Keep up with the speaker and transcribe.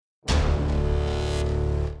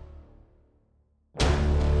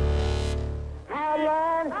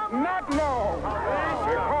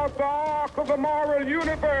of the moral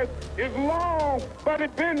universe is long, but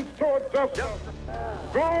it bends towards justice.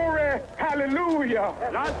 Glory, hallelujah.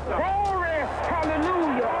 Glory,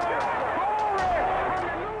 hallelujah. Glory,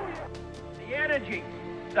 hallelujah. The energy,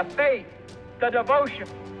 the faith, the devotion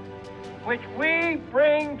which we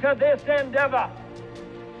bring to this endeavor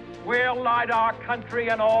will light our country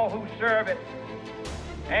and all who serve it.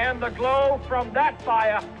 And the glow from that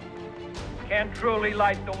fire can truly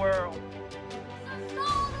light the world. The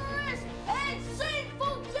sonorous and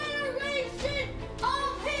sinful generation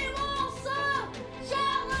of him also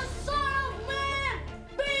shall the Son of Man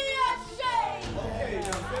be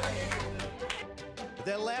ashamed.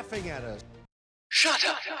 They're laughing at us. Shut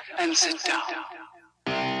up and sit down.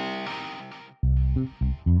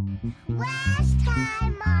 Last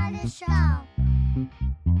time on the show.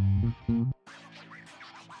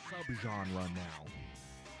 Subgenre now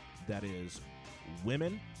that is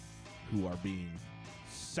women who are being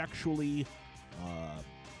sexually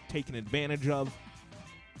taken advantage of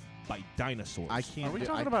by dinosaurs. I can't. Are we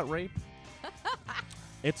talking about rape?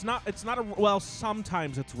 It's not a well.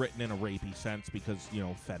 Sometimes it's written in a rapey sense because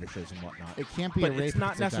fetishes and whatnot. It can't be but a rape. it's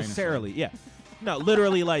not if it's a necessarily. Yeah, no,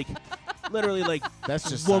 literally like That's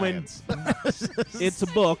just woman. science. It's a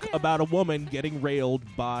book about a woman getting railed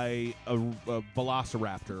by a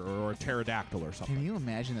velociraptor or a pterodactyl or something. Can you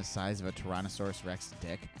imagine the size of a Tyrannosaurus Rex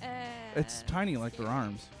dick? It's tiny like their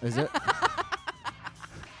arms. Is it?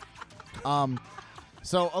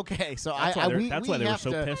 So okay, so That's why they were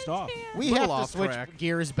so to, pissed off. We Little have to off switch track.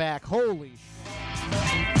 gears back. Holy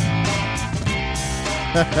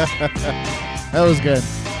that was good.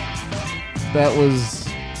 That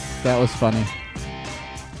was funny.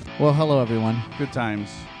 Well, hello everyone. Good times.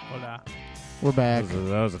 Hola. We're back.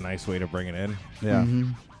 That was a nice way to bring it in. Yeah.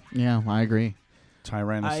 Mhm. Yeah, I agree.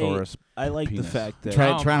 Tyrannosaurus. I like penis. the fact that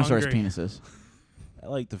I'm Tyrannosaurus hungry. penises. I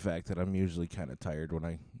like the fact that I'm usually kind of tired when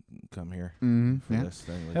I come here Mm-hmm. for this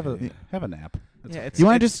thing. Like, Have a nap. yeah, You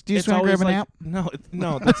want to just want to grab a nap? No,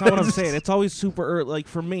 that's not what I'm saying. It's always super early. Like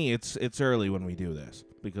for me, it's early when we do this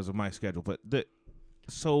because of my schedule. But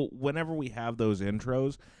so whenever we have those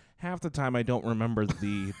intros, half the time I don't remember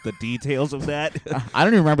the details of that. I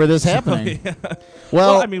don't even remember this happening. Yeah.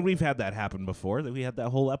 Well, I mean, we've had that happen before. That we had that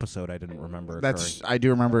whole episode I didn't remember. that's I do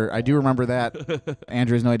remember that.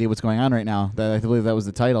 Andrew has no idea what's going on right now. That I believe that was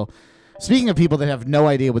the title. Speaking of people that have no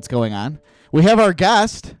idea what's going on, we have our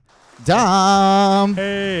guest, Dom.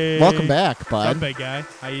 Hey. Welcome back, bud. Scumbag guy.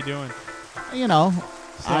 How you doing? You know,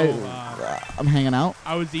 So, I'm hanging out.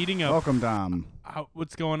 I was eating a. Welcome, Dom.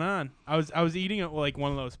 What's going on? I was eating like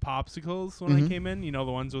one of those popsicles when I Mhm. came in. You know,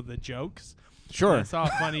 the ones with the jokes. Sure. And I saw a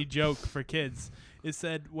funny joke for kids. It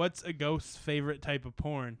said, "What's a ghost's favorite type of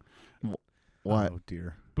porn?" What? Oh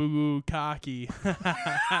dear. Boo cocky.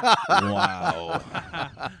 Wow.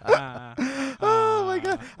 Oh my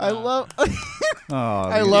god, I love. Oh,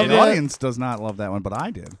 I the love that. audience does not love that one, but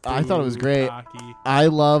I did. I thought it was Boo great. cocky. I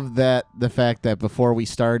love that the fact that before we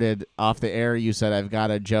started off the air, you said I've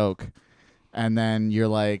got a joke, and then you're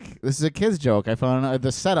like, "This is a kid's joke." I found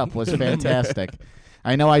the setup was fantastic.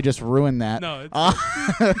 I know I just ruined that. No,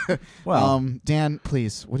 it's Well, Dan,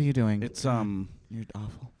 please, what are you doing? it's You're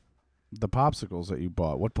awful. the popsicles that you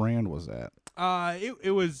bought. What brand was that?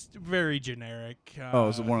 it was very generic. Oh,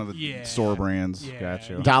 is it one of the yeah. store brands? Yeah.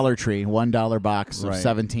 Gotcha. Dollar Tree, $1 box of Right.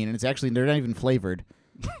 17, and it's actually they're not even flavored.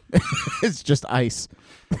 It's just ice.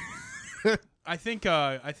 I think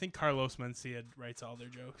Carlos Mencia writes all their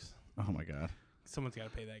jokes. Oh my god, Someone's got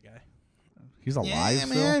to pay that guy. he's alive Yeah,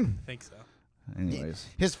 still. man. I think so. Anyways,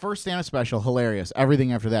 His first stand-up special, hilarious.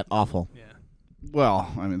 Everything after that, awful. Yeah. well,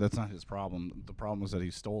 I mean that's not his problem. The problem was that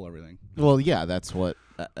he stole everything. Well, yeah, that's what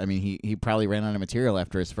I mean. He probably ran out of material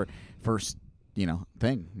after his first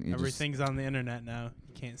thing. He just- Everything's on the internet now.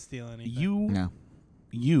 You can't steal anything. You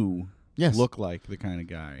no. Yes. look like the kind of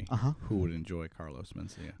guy Uh-huh. who would enjoy Carlos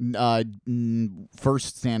Mencia.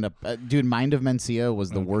 First stand-up, dude. Mind of Mencia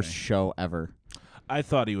was the Okay. worst show ever. I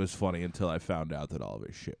thought he was funny until I found out that all of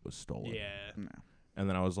his shit was stolen. Yeah. And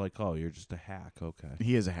then I was like, oh, you're just a hack. Okay.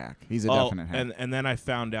 He is a hack. He's a definite hack. And then I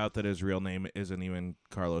found out that his real name isn't even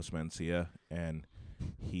Carlos Mencia, and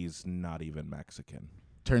he's not even Mexican.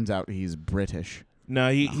 Turns out he's British. No,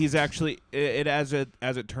 he's actually as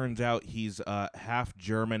it turns out he's half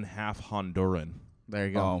German, half Honduran. There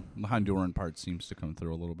you go. Oh, the Honduran part seems to come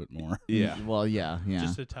through a little bit more. Yeah. Well, yeah.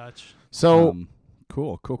 Just a touch. So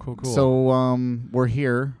Cool. So we're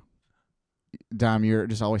here. Dom, you're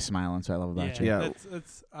just always smiling, so I love about you. Yeah.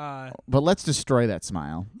 It's But let's destroy that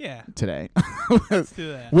smile yeah. today Let's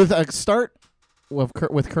do that. with a start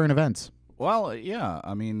with current events. Well, yeah.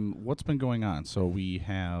 I mean, what's been going on? So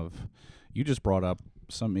you just brought up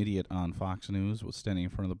some idiot on Fox News was standing in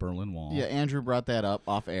front of the Berlin Wall. Yeah, Andrew brought that up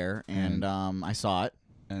off air, and I saw it.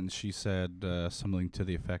 And she said something to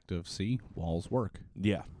the effect of, "See, walls work."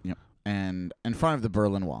 Yeah. Yep. And in front of the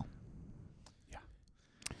Berlin Wall.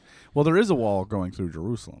 Well, there is a wall going through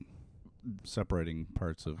Jerusalem, separating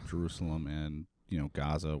parts of Jerusalem and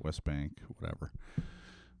Gaza, West Bank, whatever.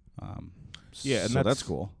 Yeah, and so that's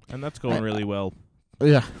cool. And that's going really well.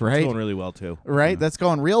 Yeah, right. It's going really well too. Right, that's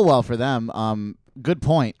going real well for them. Good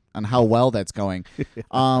point on how well that's going.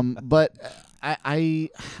 But I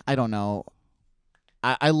don't know.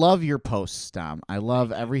 I love your posts, Dom. I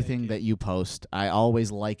love everything that you post. I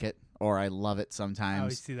always like it, or I love it sometimes. I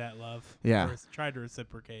always see that love. Yeah. Try to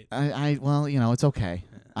reciprocate. Well, it's okay.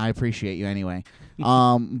 I appreciate you anyway.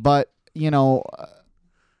 But you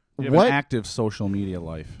have an active social media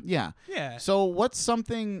life. Yeah. Yeah. So what's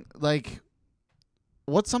something going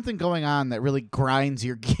on that really grinds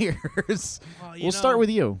your gears? Well, we'll start with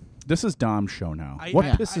you. This is Dom's show now. What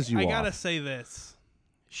pisses you off? I gotta say this.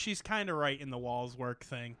 She's kind of right in the walls work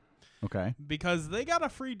thing. Okay. Because they got a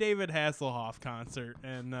free David Hasselhoff concert,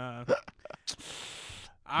 and I'm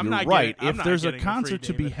You're not right. Getting, I'm if not there's a getting concert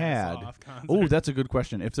to be David had, Hasselhoff concert. oh, that's a good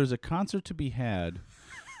question. If there's a concert to be had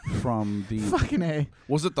from the fucking A,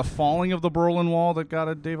 was it the falling of the Berlin Wall that got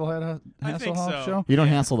a David I think Hasselhoff so. show? You don't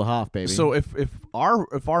hassle the Hoff, baby. So if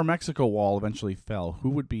our Mexico Wall eventually fell,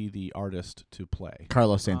 who would be the artist to play?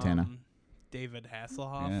 Carlos Santana. David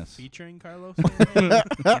Hasselhoff Yes. featuring Carlos Santana.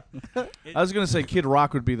 I was gonna say Kid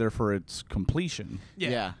Rock would be there for its completion.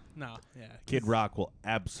 Yeah. No. Yeah. Kid Rock will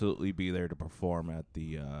absolutely be there to perform at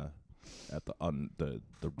the ribbon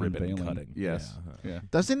Unveiling. cutting. Yes. Yeah. Yeah.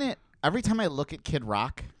 Doesn't it? Every time I look at Kid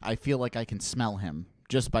Rock, I feel like I can smell him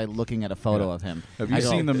just by looking at a photo of him. Have you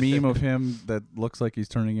seen the meme of him that looks like he's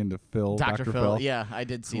turning into Phil? Dr. Phil? Yeah, I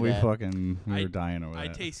did see that. We were dying over I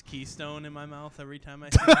that. taste Keystone in my mouth every time I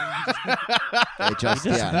see him. He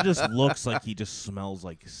just looks like he just smells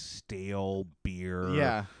like stale beer.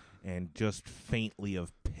 Yeah. And just faintly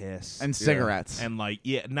of piss. And cigarettes. And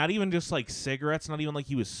not even just like cigarettes, not even like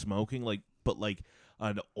he was smoking, but like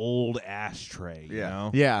an old ashtray, you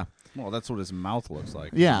know? Yeah. Well, that's what his mouth looks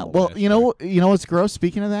like. Yeah. Well, you know what's gross?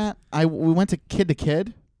 Speaking of that, we went to Kid to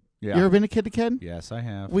Kid. Yeah. You ever been to Kid to Kid? Yes, I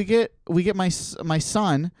have. We get my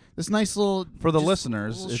son this nice little for the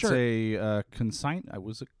listeners. It's shirt. a consign.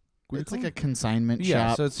 It's like a consignment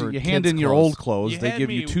yeah, shop. so it's for you hand kids' in your clothes. old clothes. They give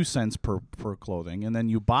you me- 2 cents per clothing, and then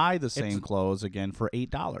you buy the same clothes again for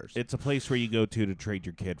 $8. It's a place where you go to trade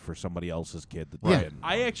your kid for somebody else's kid. That Yeah. they didn't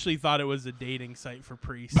I want. actually thought it was a dating site for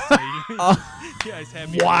priests. So you guys had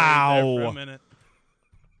me worried there for a minute.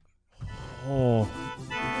 Oh.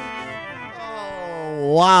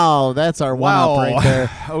 Oh, wow, that's our one up right there.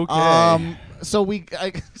 Okay. So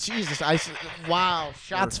wow,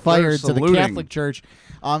 shots They're fired to the saluting. Catholic Church.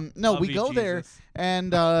 No, Love we you, go there Jesus.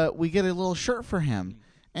 and we get a little shirt for him,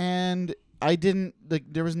 and I didn't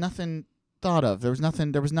there was nothing thought of. There was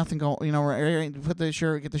nothing going. Put the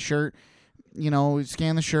shirt, get the shirt.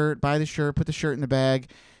 Scan the shirt, buy the shirt, put the shirt in the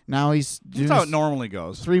bag. Now he's doing That's how it normally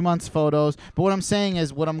goes. 3 months photos. But what I'm saying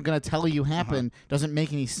is, what I'm gonna tell you happened doesn't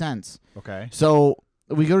make any sense. Okay. So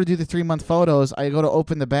we go to do the 3-month photos. I go to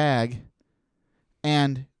open the bag,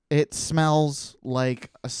 and it smells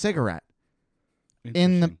like a cigarette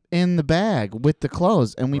in the bag with the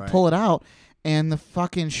clothes. And we pull it out, and the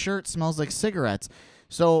fucking shirt smells like cigarettes.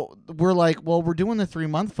 So we're like, well, we're doing the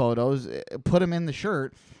 3-month photos. Put them in the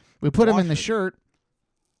shirt. We put them in the shirt.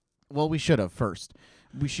 Well, we should have first.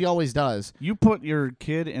 She always does. You put your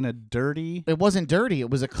kid in a dirty. It wasn't dirty. It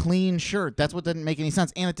was a clean shirt. That's what didn't make any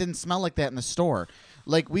sense, and it didn't smell like that in the store.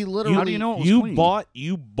 Like we literally. How do you know it was clean?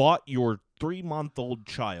 You bought your 3-month-old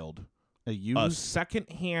child a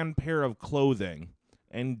second-hand pair of clothing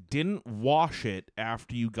and didn't wash it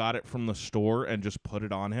after you got it from the store and just put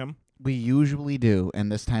it on him? We usually do,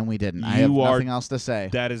 and this time we didn't. I have nothing else to say.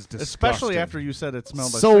 That is disgusting. Especially after you said it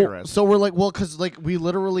smelled like cigarettes. So we're like, well, because we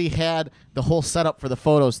literally had the whole setup for the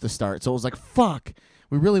photos to start. So it was like, fuck,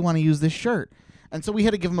 we really want to use this shirt, and so we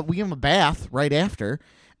had to give him a bath right after,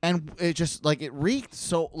 and it just it reeked.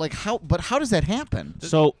 So how does that happen?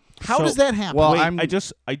 So how does that happen? Well, wait, I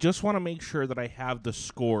just want to make sure that I have the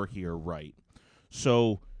score here right.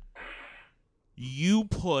 So you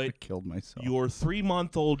put killed myself. your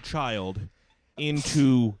 3-month-old child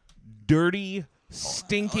into dirty,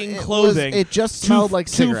 stinking clothing. It just smelled like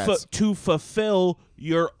cigarettes. To fulfill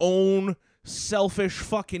your own selfish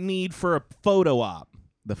fucking need for a photo op.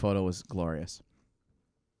 The photo was glorious.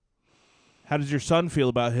 How does your son feel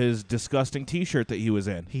about his disgusting T-shirt that he was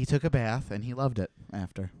in? He took a bath and he loved it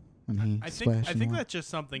after. when he I splashed in think the that's just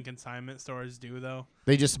something consignment stores do, though.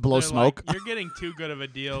 They just blow They're smoke. Like, you're getting too good of a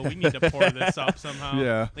deal. We need to pour this up somehow.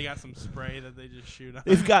 Yeah. They got some spray that they just shoot on.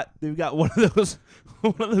 They've got one of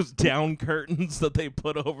those down curtains that they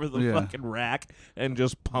put over the Yeah. fucking rack and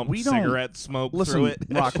just pump We don't- cigarette smoke Listen, through it.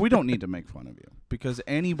 Rock, we don't need to make fun of you because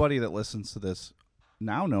anybody that listens to this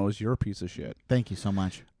now knows you're a piece of shit. Thank you so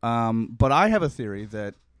much. But I have a theory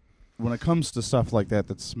that when it comes to stuff like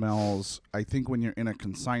that smells, I think when you're in a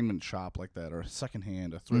consignment shop like that or a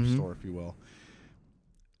secondhand, a thrift store, if you will,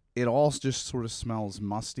 it all just sort of smells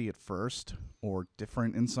musty at first or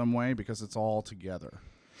different in some way because it's all together.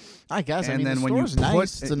 I guess. And I mean, then the when you store's put,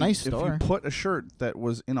 nice. It's a nice if store. you put a shirt that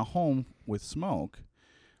was in a home with smoke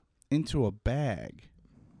into a bag,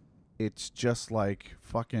 it's just like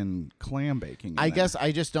fucking clam baking. I guess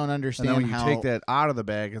I just don't And understand then when you how. take that out of the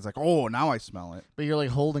bag, it's like, oh, now I smell it. But you're like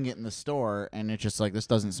holding it in the store, and it's just like this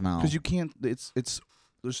doesn't smell. Because you can't. It's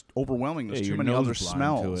there's overwhelming. There's Yeah, too your many nose other blind to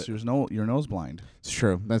smells. it. You're nose blind. It's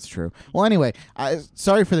true. That's true. Well, anyway,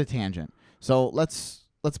 sorry for the tangent. So let's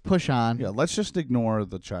push on. Yeah, let's just ignore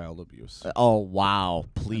the child abuse. Oh wow!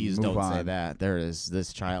 Please And move don't say on. that. There is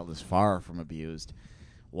this child is far from abused.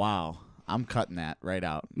 Wow, I'm cutting that right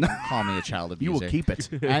out. Call me a child abuser. You will keep it.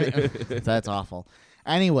 That's awful.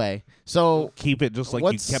 Anyway, so Keep it just like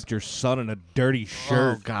What's- you kept your son in a dirty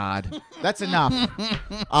shirt. oh god, that's enough.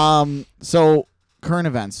 So current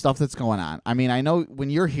events, stuff that's going on. I mean, I know when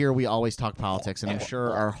you're here, we always talk politics, and I'm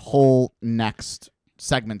sure our whole next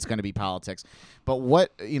segment's going to be politics. But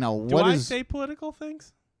what Do what I is say political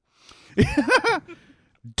things?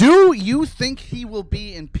 Do you think he will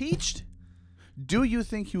be impeached? Do you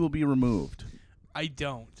think he will be removed? I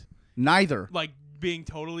don't. Neither. Like, being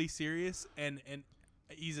totally serious, and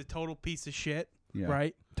he's a total piece of shit, Yeah.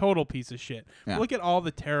 right? Total piece of shit. Yeah. Look at all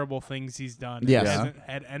the terrible things he's done. Yes. It hasn't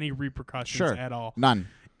had any repercussions Sure. at all. None,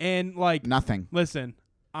 And, like, nothing. listen,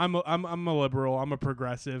 I'm a liberal. I'm a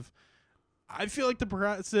progressive. I feel like the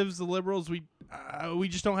progressives, the liberals, we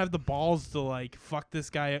just don't have the balls to like fuck this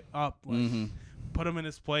guy up, like put him in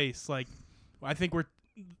his place. Like, I think we're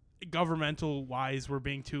governmental wise, we're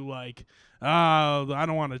being too like, I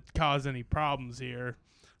don't want to cause any problems here.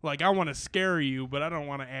 Like, I want to scare you, but I don't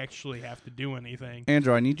want to actually have to do anything.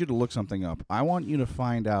 Andrew, I need you to look something up. I want you to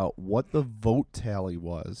find out what the vote tally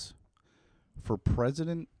was for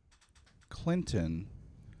President Clinton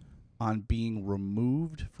on being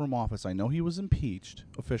removed from office. I know he was impeached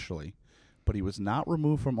officially, but he was not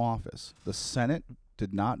removed from office. The Senate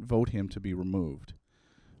did not vote him to be removed.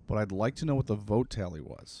 But I'd like to know what the vote tally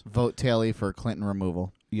was. Vote tally for Clinton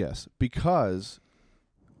removal. Yes, because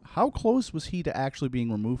how close was he to actually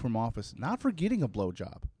being removed from office? Not for getting a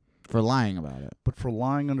blowjob, For lying about it. but for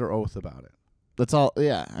lying under oath about it. That's all.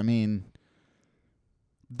 Yeah, I mean,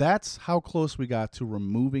 That's how close we got to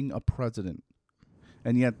removing a president.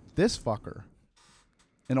 And yet this fucker,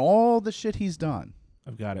 and all the shit he's done.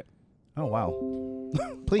 I've got it. Oh, wow.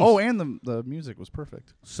 please. Oh, and the music was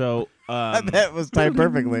perfect. So that was timed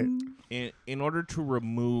perfectly. in order to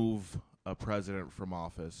remove a president from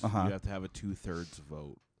office, Uh-huh. you have to have a 2/3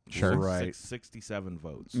 vote. Sure. Right. 67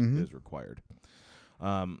 votes Mhm. is required.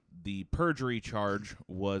 The perjury charge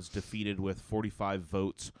was defeated with 45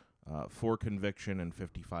 votes for conviction and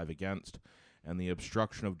 55 against, and the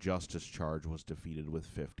obstruction of justice charge was defeated with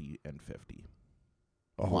 50 and 50.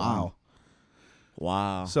 Oh, Wow.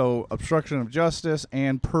 Wow. So obstruction of justice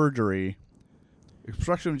and perjury.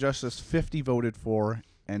 Obstruction of justice 50 voted for,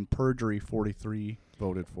 and perjury 43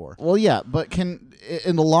 voted for. Well, yeah, but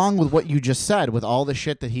along with what you just said, with all the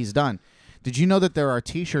shit that he's done, did you know that there are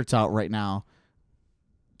T-shirts out right now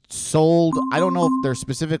sold? I don't know if they're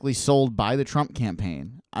specifically sold by the Trump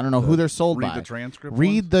campaign. I don't know who they're sold Read by. the transcript.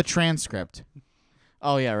 Read ones? the transcript.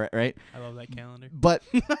 Oh yeah, right. I love that calendar. But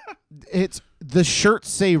it's the shirts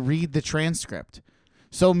say read the transcript.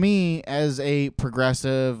 So me as a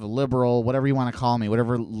progressive, liberal, whatever you want to call me,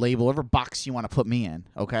 whatever label, whatever box you want to put me in,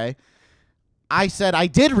 okay? I said I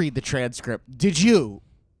did read the transcript. Did you?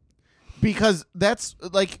 Because that's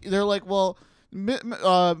like they're like, well,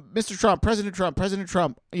 Mr. Trump, President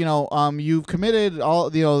Trump, you've committed all,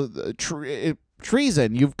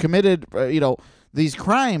 treason. You've committed, these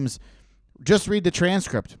crimes. Just read the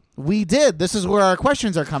transcript. We did. This is where our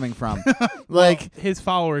questions are coming from. Like, His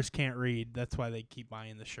followers can't read. That's why they keep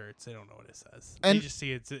buying the shirts. They don't know what it says. And- They just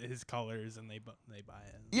see it's his colors and they buy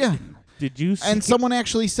it. yeah. Did you see, And someone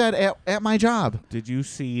actually said at my job. Did you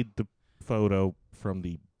see the photo from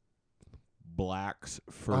the Blacks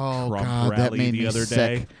for Oh, Trump God, that rally made the me other sick.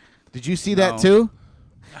 day? Did you see No. that too?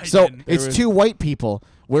 I So didn't. it's There was- two white people.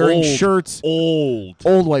 wearing Old, shirts.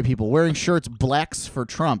 Old White people wearing shirts. Blacks for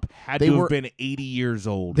Trump. had they to were have been 80 years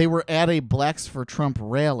old. They were at a Blacks for Trump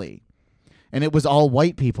rally, and it was all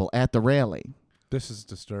white people at the rally. This is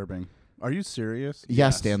disturbing. Are you serious?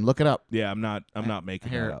 Yes, Dan. Look it up. Yeah, I'm not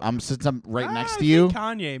making Here, that up. since I'm right next I to you. think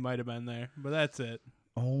Kanye might have been there, but that's it.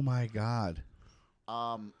 Oh my God.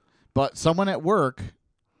 But someone at work,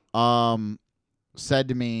 said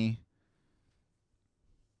to me.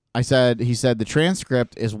 He said the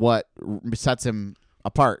transcript is what sets him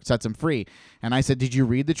apart, sets him free. And I said, did you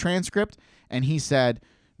read the transcript? And he said,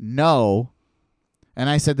 no. And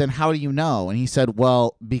I said, then how do you know? And he said,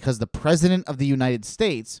 well, because the President of the United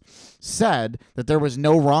States said that there was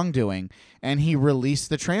no wrongdoing, and he released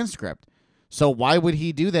the transcript. So why would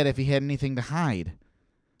he do that if he had anything to hide?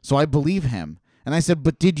 So I believe him. And I said,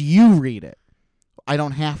 but did you read it? I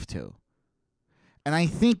don't have to. And I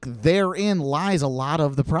think therein lies a lot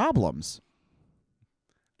of the problems.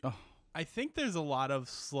 I think there's a lot of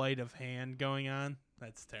sleight of hand going on.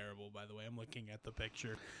 That's terrible, by the way. I'm looking at the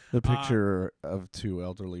picture. The picture of two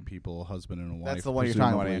elderly people, a husband and a wife. That's the one you're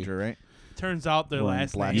talking about, presumably. Andrew, right? Turns out their Wearing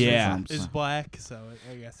last black name Yeah. is black, so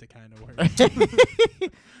I guess it kind of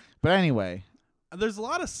works. But anyway, There's a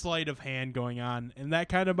lot of sleight of hand going on, and that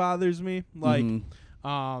kind of bothers me. Like, Mhm.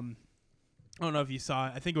 I don't know if you saw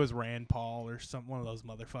it. I think it was Rand Paul or one of those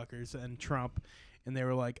motherfuckers and Trump, and they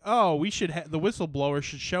were like, "Oh, we should the whistleblower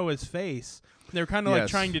should show his face." And they were kind of like Yes.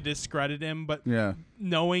 trying to discredit him, but Yeah.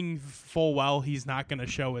 knowing full well he's not going to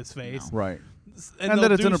show his face, Right. and And they'll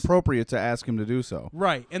that it's do inappropriate to ask him to do so.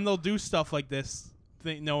 right, and they'll do stuff like this.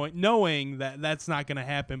 Knowing that that's not going to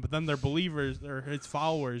happen, but then their believers or his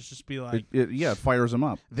followers just be like, It fires him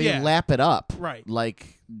up. they Yeah. lap it up, Right.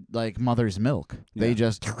 like mother's milk. They Yeah.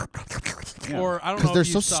 just or I don't 'Cause know they're if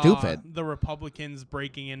you so saw stupid. the Republicans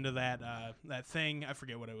breaking into that thing. I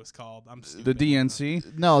forget what it was called. I'm The stupid. DNC?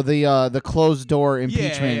 no the closed door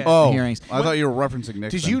impeachment yeah. Oh, hearings. I thought you were referencing Nixon.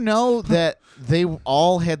 Did you know that they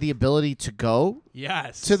all had the ability to go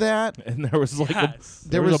Yes. to that? And there was like Yes.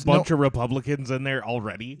 there was a bunch of Republicans in there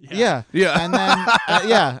already. Yeah. Yeah. And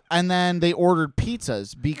then and then they ordered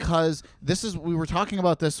pizzas because we were talking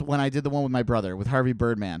about this when I did the one with my brother with Harvey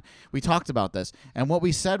Birdman. We talked about this, and what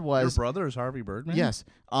we said Your was brother is Harvey Birdman? yes.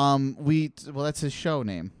 That's his show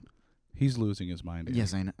name. He's losing his mind. Andrew.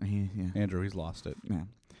 Yes, I know. Yeah. Andrew, he's lost it. Yeah.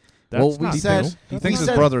 That's Well, we not said- new. He We thinks his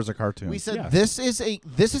said- brother is a cartoon. We said Yeah. this is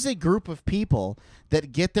a group of people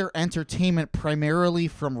that get their entertainment primarily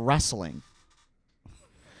from wrestling.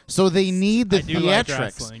 So they need the I do like theatrics.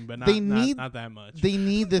 wrestling, but not, they not, need not that much. they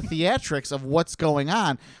need the theatrics of what's going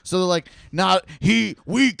on. So they're like,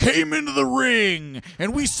 we came into the ring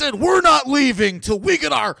and we said we're not leaving till we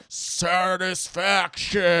get our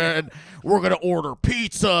satisfaction. We're gonna order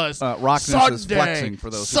pizzas. Rockness Sunday, is flexing for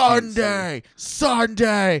those who can't see.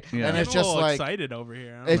 Sunday, Yeah. and I'm it's a just little like excited over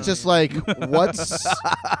here. I don't it's know. just like what's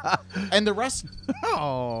and the rest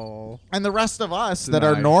Oh. and the rest of us that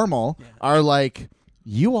are Denied. normal are like,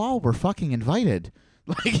 you all were fucking invited.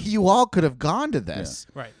 Like you all could have gone to this.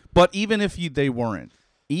 right. But even if they weren't,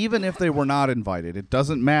 even if they were not invited, it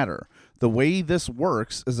doesn't matter. The way this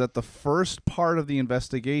works is that the first part of the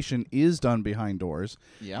investigation is done behind doors.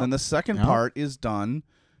 Yeah. Then the second Yeah. part is done,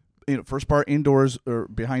 first part indoors or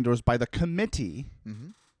behind doors by the committee.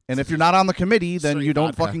 And if you're not on the committee, then Straight you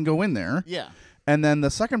don't vodka. fucking go in there. Yeah. And then the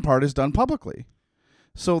second part is done publicly.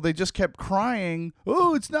 So they just kept crying,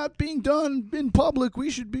 "Oh, it's not being done in public. We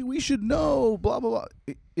should know." Blah blah blah.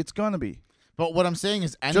 It's gonna be But what I'm saying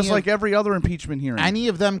is, just like every other impeachment hearing. any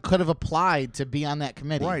of them could have applied to be on that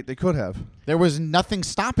committee. Right, they could have. There was nothing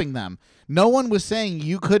stopping them. No one was saying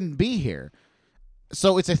you couldn't be here.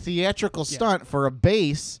 So it's a theatrical stunt for a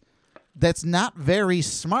base that's not very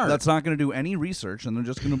smart. That's not going to do any research, and they're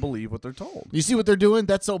just going to believe what they're told. You see what they're doing?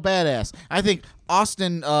 That's so badass. I think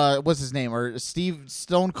Austin, what's his name? Or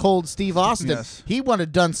Stone Cold Steve Austin. Yes. He would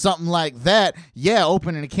have done something like that. Yeah,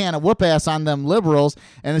 opening a can of whoop ass on them liberals.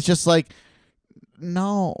 And it's just like,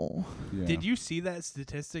 no. Yeah. Did you see that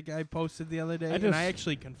statistic I posted the other day? And I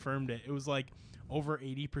actually confirmed it. It was like over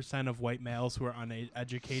 80% of white males who are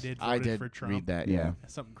uneducated voted I did for Trump. read that, Yeah. yeah.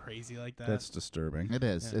 Something crazy like that. That's disturbing. It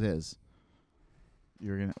is. Yeah. It is.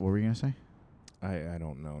 What were you going to say? I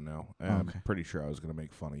don't know now. I'm Okay. pretty sure I was going to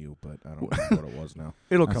make fun of you, but I don't know what it was now.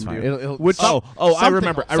 It'll That's come fine. to you. It'll, Which- I something-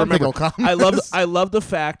 remember. I something remember. will come. I love the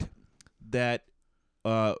fact that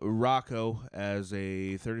Rocco, as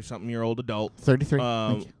a 30-something-year-old adult, 33.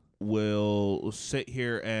 Thank you. will sit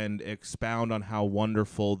here and expound on how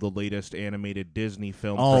wonderful the latest animated Disney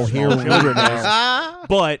film Oh, for here small we children go. is.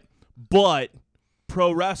 But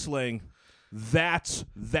pro wrestling That's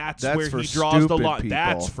That's where for he draws the stupid line. people.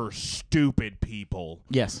 That's for stupid people.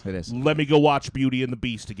 Yes, it is. Let me go watch Beauty and the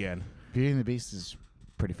Beast again. Beauty and the Beast is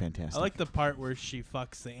pretty fantastic. I like the part where she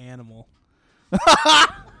fucks the animal.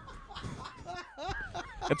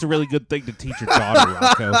 That's a really good thing to teach your daughter,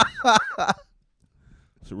 Rocco.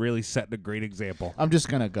 It's really setting a great example. I'm just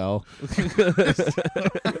gonna go.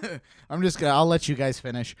 I'll let you guys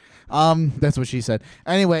finish. That's what she said.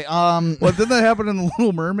 Anyway, Well, didn't that happen in The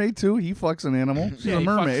Little Mermaid too? He fucks an animal. She's Yeah, a he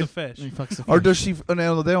mermaid. fucks a fish. he fucks the Or fish. does she?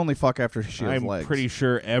 No, they only fuck after she has I'm legs. pretty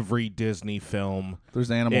sure every Disney film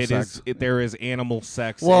There's animal sex. there is animal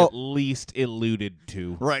sex Well- at least alluded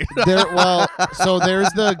to. Right. So there's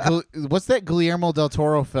what's that Guillermo del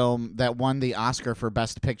Toro film that won the Oscar for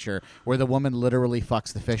Best Picture, where the woman literally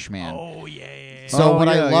fucks the fish man. Oh yeah. So Oh, what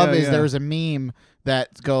yeah, I love yeah, is yeah. there's a meme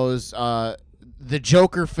that goes, the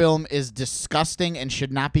Joker film is disgusting and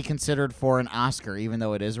should not be considered for an Oscar, even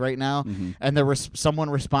though it is right now. Mm-hmm. And someone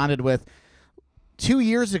responded with, 2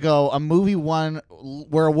 years ago, a movie won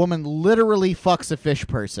where a woman literally fucks a fish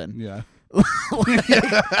person. Yeah.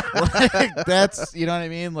 Like, that's, you know what I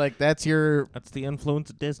mean? Like, that's your, That's the influence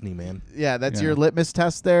of Disney, man. that's Yeah. your litmus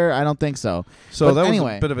test there? I don't think so. So But that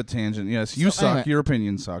anyway. was a bit of a tangent. Yes, you So suck. anyway. Your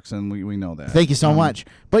opinion sucks, and we know that. Thank you so much.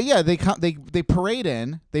 But yeah, they parade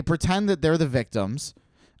in, they pretend that they're the victims,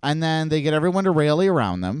 and then they get everyone to rally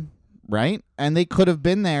around them, right? And they could have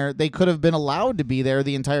been there. They could have been allowed to be there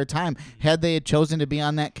the entire time had they had chosen to be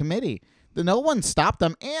on that committee. No one stopped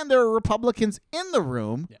them, and there are Republicans in the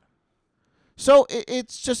room. Yeah. So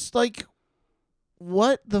it's just like,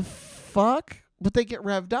 what the fuck? But they get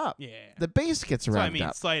revved up. Yeah. The base gets So revved I mean,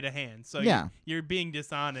 up. sleight of hand. So Yeah. you're being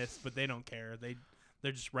dishonest, but they don't care.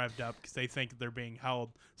 They're just revved up because they think they're being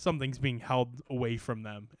held. Something's being held away from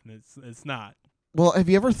them, and it's not. Well, have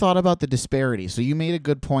you ever thought about the disparity? So you made a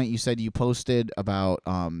good point. You said you posted about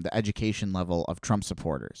the education level of Trump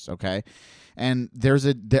supporters, okay? And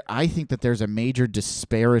I think that there's a major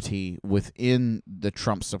disparity within the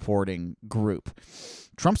Trump supporting group.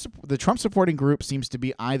 The Trump supporting group seems to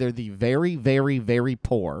be either the very, very, very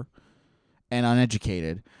poor and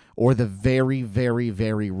uneducated, or the very, very,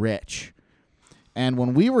 very rich. And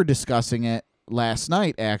when we were discussing it last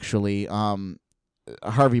night, actually,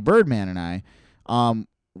 Harvey Birdman and I,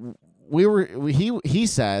 he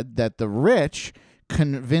said that the rich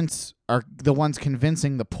are the ones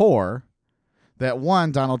convincing the poor that,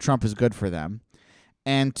 one, Donald Trump is good for them,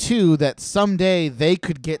 and two, that someday they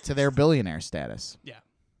could get to their billionaire status. Yeah.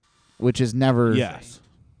 Which is never. Yes.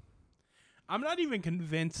 I'm not even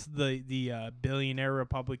convinced the billionaire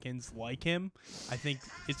Republicans like him. I think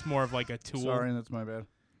it's more of like a tool. Sorry, that's my bad.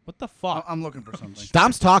 What the fuck? I'm looking for something.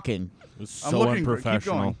 Dom's talking. It was I'm so looking for- keep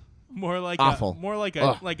unprofessional. going. More like Awful.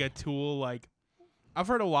 a tool. Like, I've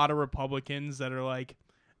heard a lot of Republicans that are like,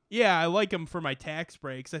 yeah, I like him for my tax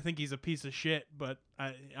breaks. I think he's a piece of shit, but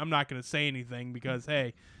I'm not gonna say anything because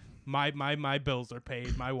hey, my bills are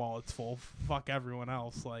paid, my wallet's full. Fuck everyone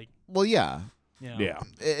else. Like, Well, yeah. you know, Yeah.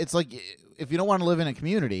 It's like, if you don't want to live in a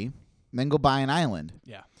community, then go buy an island.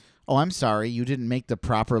 yeah. Oh, I'm sorry, you didn't make the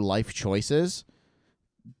proper life choices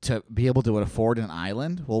to be able to afford an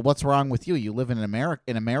island? Well, what's wrong with you? You live in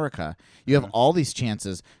America. You have all these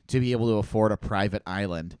chances to be able to afford a private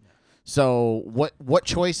island. So what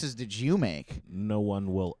choices did you make? No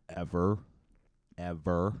one will ever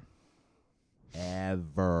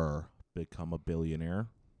become a billionaire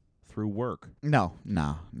through work. No.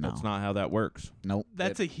 That's not how that works. Nope.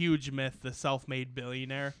 That's a huge myth, the self-made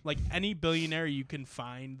billionaire. Like any billionaire you can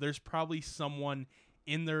find, there's probably someone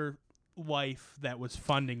in their life that was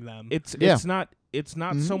funding them. It's not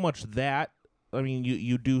so much that. I mean,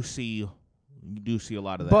 you do see a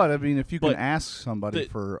lot of that. But I mean, if you can But ask somebody the-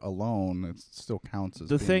 for a loan, it still counts as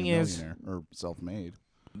The being thing a is- millionaire or self-made.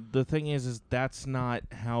 The thing is that's not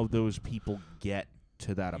how those people get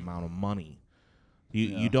to that amount of money.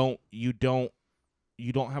 You don't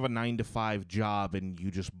have a 9-to-5 job and you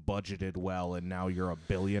just budgeted well and now you're a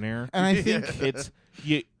billionaire. And I think It's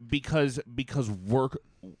because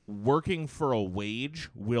working for a wage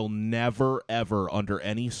will never ever under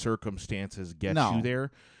any circumstances get No. you there.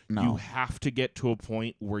 No. You have to get to a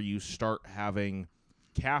point where you start having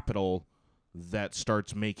capital that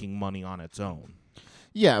starts making money on its own.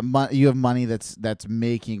 yeah, you have money that's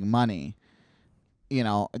making money. You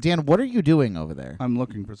know, Dan, what are you doing over there? I'm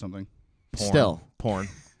looking for something. Porn.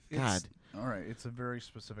 God. All right, it's a very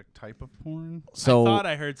specific type of porn. So I thought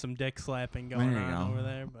I heard some dick slapping going There you on go. over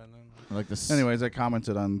there, but like this. Anyways, I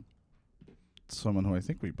commented on someone who I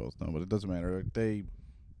think we both know, but it doesn't matter. They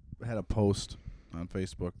had a post on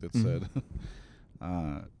Facebook that said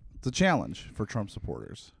it's a challenge for Trump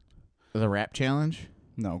supporters. The rap challenge.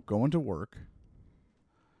 No, go into work,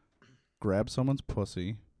 grab someone's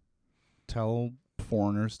pussy, tell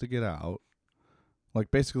foreigners to get out,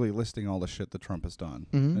 like basically listing all the shit that Trump has done,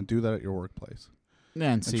 and do that at your workplace.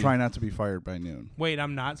 Yeah, and see. And try not to be fired by noon. Wait,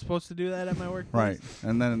 I'm not supposed to do that at my workplace? Right.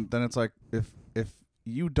 And then it's like, if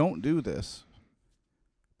you don't do this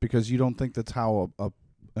because you don't think that's how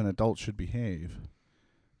an adult should behave,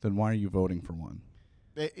 then why are you voting for one?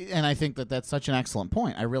 And I think that that's such an excellent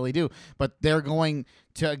point. I really do. But they're going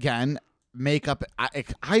to, again, make up.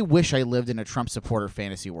 I wish I lived in a Trump supporter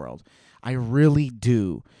fantasy world. I really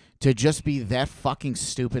do. To just be that fucking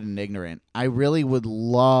stupid and ignorant. I really would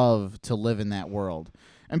love to live in that world.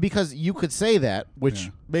 And because you could say that,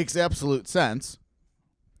 which makes absolute sense,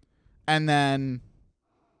 and then...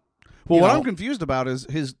 Well, what I'm confused about is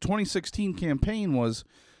his 2016 campaign was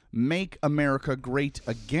Make America Great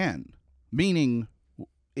Again, meaning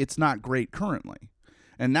it's not great currently.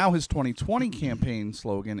 And now his 2020 campaign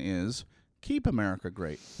slogan is Keep America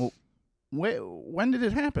Great. Well, when did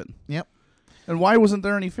it happen? Yep. And why wasn't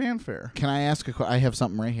there any fanfare? Can I ask I have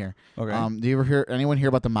something right here. Okay. Do you ever anyone hear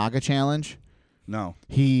about the MAGA challenge? No.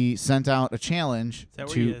 He sent out a challenge Is that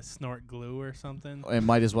where to you snort glue or something? it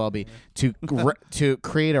might as well be to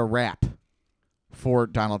create a rap for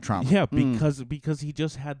Donald Trump. Yeah, because he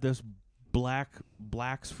just had this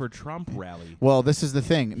Blacks for Trump rally. Well, this is the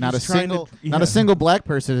thing. Not He's a trying single to- not a single black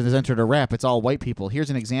person has entered a rap. It's all white people. Here's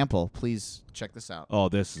an example. Please check this out. Oh,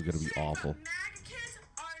 this is gonna be awful. MAGA kids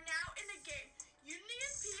are now in the game. Unity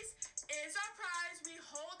and peace is our prize. We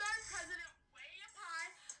hold our president way up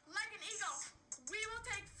high like an eagle. We will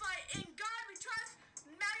take flight. In God we trust.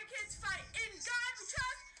 MAGA kids fight. In God we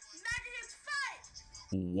trust. MAGA kids fight.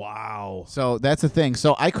 Wow. So that's the thing.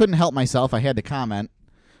 So I couldn't help myself. I had to comment.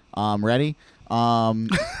 Ready?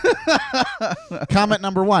 Comment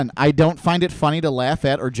number 1. I don't find it funny to laugh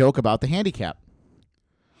at or joke about the handicap.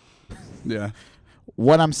 Yeah.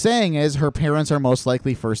 What I'm saying is her parents are most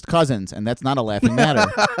likely first cousins, and that's not a laughing matter.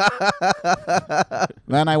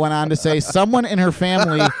 Then I went on to say someone in her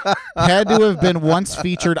family had to have been once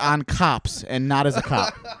featured on Cops and not as a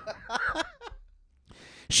cop.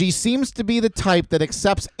 She seems to be the type that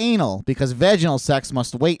accepts anal because vaginal sex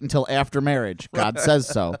must wait until after marriage. God says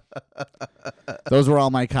so. Those were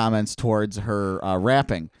all my comments towards her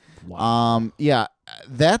rapping. Wow. Yeah,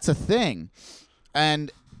 that's a thing. And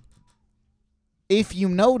if you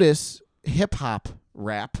notice hip-hop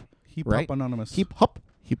rap, Hip right? Hop Anonymous. Hip Hop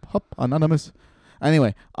Anonymous.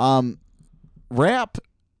 Anyway, rap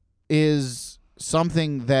is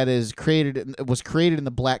something that was created in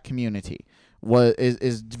the black community.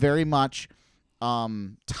 Is very much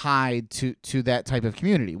tied to that type of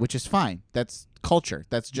community, which is fine. That's culture.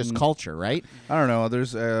 That's just culture, right? I don't know.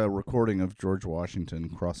 There's a recording of George Washington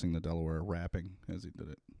crossing the Delaware rapping as he did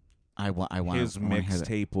it. I want His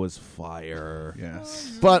mixtape was fire.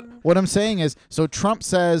 Yes. But what I'm saying is, so Trump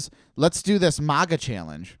says, let's do this MAGA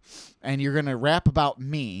challenge, and you're going to rap about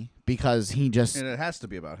me because he just... And it has to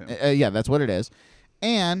be about him. yeah, that's what it is.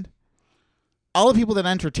 And all the people that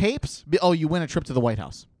enter tapes, you win a trip to the White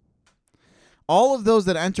House. All of those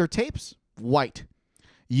that enter tapes, white.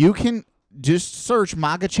 You can just search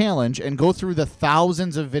MAGA challenge and go through the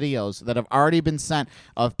thousands of videos that have already been sent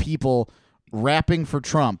of people rapping for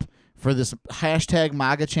Trump for this hashtag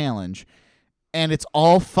MAGA challenge, and it's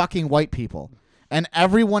all fucking white people. And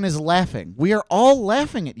everyone is laughing. We are all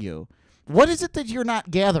laughing at you. What is it that you're not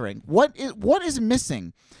gathering? What is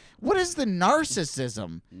missing? What is the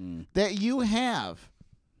narcissism that you have?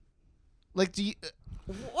 Like,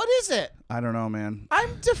 what is it? I don't know, man. I'm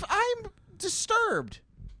disturbed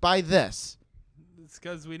by this. It's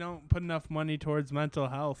because we don't put enough money towards mental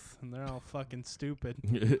health, and they're all fucking stupid.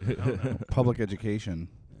 Public education.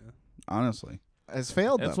 Honestly. Has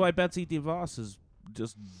failed That's them. why Betsy DeVos is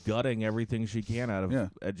just gutting everything she can out of Yeah.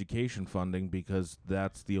 education funding, because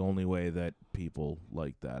that's the only way that people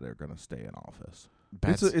like that are going to stay in office.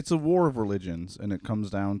 It's a war of religions, and it comes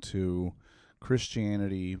down to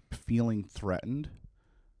Christianity feeling threatened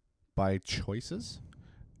by choices,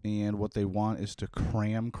 and what they want is to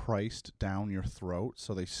cram Christ down your throat.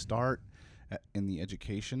 So they start in the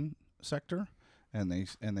education sector, and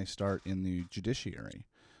they start in the judiciary.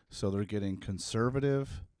 So they're getting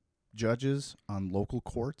conservative judges on local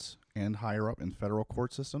courts and higher up in federal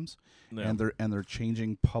court systems, Yeah. and they're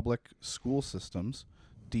changing public school systems,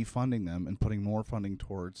 defunding them and putting more funding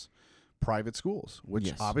towards private schools, which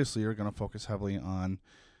Yes. obviously are going to focus heavily on,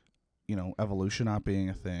 evolution not being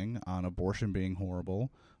a thing, on abortion being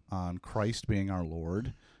horrible, on Christ being our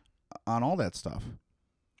Lord, on all that stuff.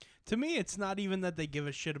 To me, it's not even that they give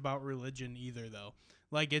a shit about religion either, though.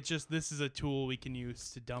 Like, it's just, this is a tool we can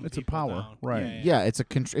use to dumb It's a people power, down. right. Yeah, it's a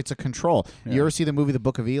control. Yeah. You ever see the movie The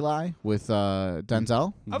Book of Eli with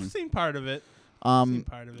Denzel? I've seen part of it.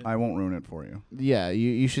 I won't ruin it for you. Yeah,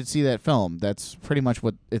 you should see that film. That's pretty much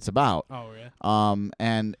what it's about. Oh, yeah.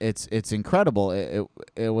 And it's incredible.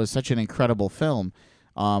 It was such an incredible film,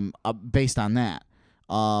 based on that.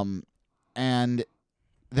 And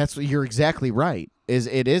that's you're exactly right.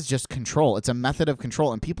 It is just control. It's a method of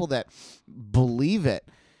control, and people that believe it,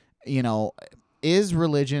 is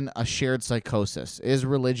religion a shared psychosis? Is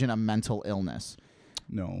religion a mental illness?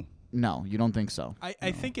 No. No, you don't think so.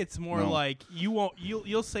 I think it's more like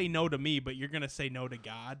you'll say no to me, but you're gonna say no to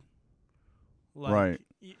God. Like, Right.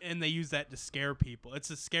 And they use that to scare people. It's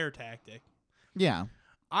a scare tactic. Yeah.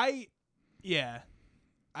 I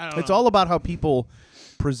don't It's know. all about how people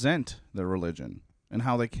present their religion and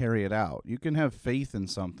how they carry it out. You can have faith in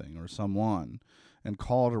something or someone and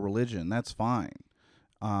call it a religion. That's fine.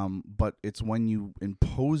 But it's when you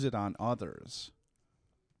impose it on others.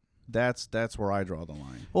 That's where I draw the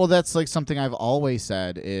line. Well, that's like something I've always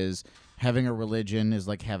said is having a religion is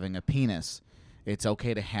like having a penis. It's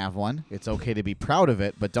okay to have one. It's okay to be proud of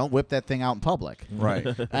it, but don't whip that thing out in public. Right.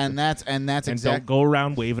 And that's And exactly don't go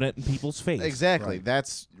around waving it in people's face. exactly. Right.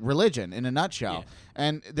 That's religion in a nutshell. Yeah.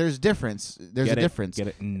 And there's difference. There's Get a it? difference. Get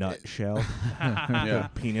it? Nutshell. Yeah.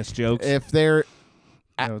 Penis jokes. If That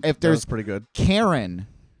there's was pretty good. Karen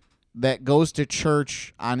that goes to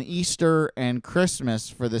church on Easter and Christmas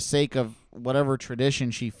for the sake of whatever tradition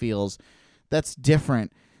she feels, that's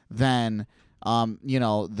different than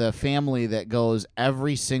the family that goes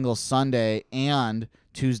every single Sunday and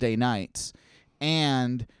Tuesday nights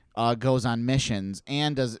and goes on missions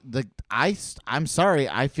and does I'm sorry,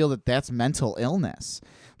 I feel that that's mental illness.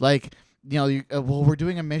 Like, we're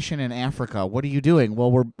doing a mission in Africa. What are you doing?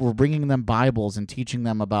 Well, we're bringing them Bibles and teaching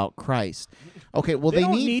them about Christ. Okay, well they they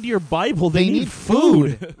don't need your Bible. they need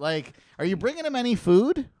food. Like, are you bringing them any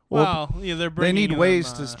food? Well, yeah, they're They bringing need them,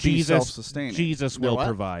 ways to be Jesus, self-sustaining. Jesus Know will what?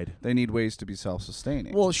 provide. They need ways to be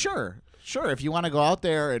self-sustaining. Well, sure. If you want to go out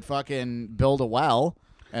there and fucking build a well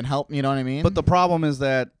and help, you know what I mean? But the problem is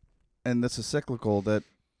that, and this is cyclical, that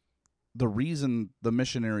the reason the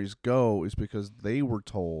missionaries go is because they were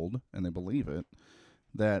told, and they believe it,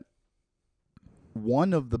 that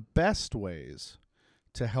one of the best ways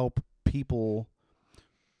to help people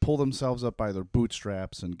pull themselves up by their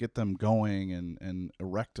bootstraps and get them going and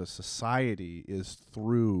erect a society is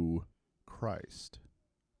through Christ.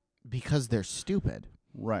 because they're stupid.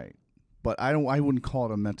 Right. But I wouldn't call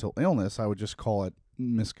it a mental illness. I would just call it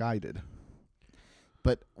misguided.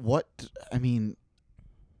 But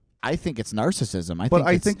I think it's narcissism.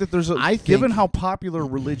 I think that there's I given think- how popular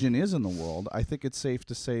religion is in the world, I think it's safe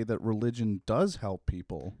to say that religion does help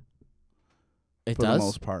people it for does. the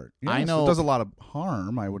most part. I Yes, know- it does a lot of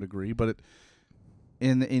harm, I would agree, but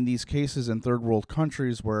in these cases in third world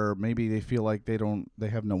countries where maybe they feel like they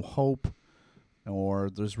have no hope or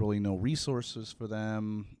there's really no resources for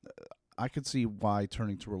them, I could see why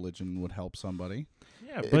turning to religion would help somebody.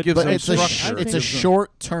 Yeah, It gives them it's a structure. it's a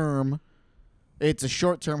short term. It's a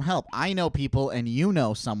short term help. I know people, and you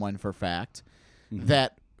know someone for fact Mhm.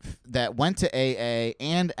 that went to AA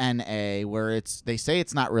and NA, where they say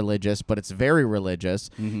it's not religious, but it's very religious.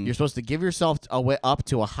 Mhm. You're supposed to give yourself up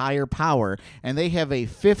to a higher power, and they have a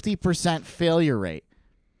 50% failure rate.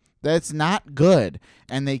 That's not good,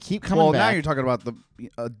 and they keep coming Well, back. now you're talking about the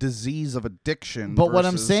disease of addiction. But what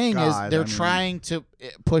I'm versus saying God. is they're I mean, trying to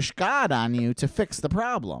push God on you to fix the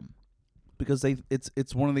problem. because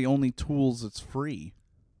it's one of the only tools that's free.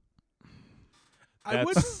 I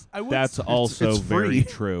would That's also it's very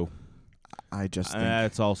free. true. I just think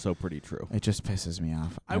That's also pretty true. it just pisses me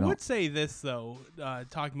off. I don't- would say this though,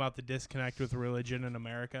 talking about the disconnect with religion in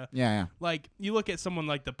America. Yeah. Like, you look at someone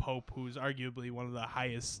like the Pope, who's arguably one of the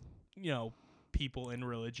highest, people in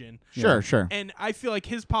religion. Sure. And I feel like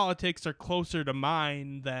his politics are closer to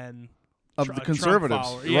mine than Of Tru- the a Trump conservatives,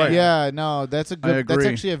 follower. right. Yeah, no, that's a good. That's agree.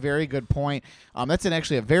 actually a very good point.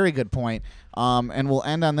 Actually a very good point. And we'll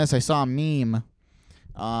end on this. I saw a meme,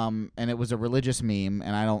 and it was a religious meme,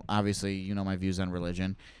 and I don't obviously my views on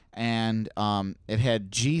religion, and it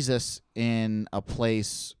had Jesus in a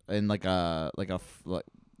place in like a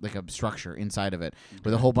structure inside of it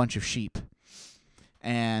with a whole bunch of sheep,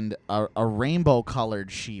 and a rainbow colored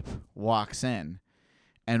sheep walks in,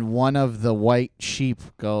 and one of the white sheep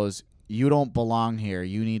goes, "You don't belong here.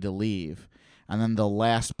 You need to leave." And then the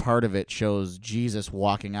last part of it shows Jesus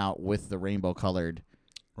walking out with the rainbow-colored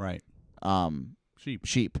Right.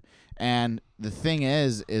 sheep. And the thing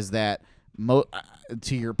is that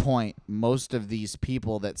to your point, most of these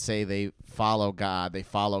people that say they follow God, they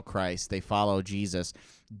follow Christ, they follow Jesus,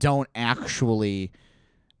 don't actually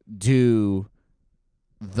do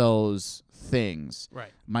those things.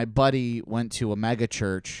 Right. My buddy went to a mega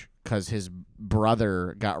church because his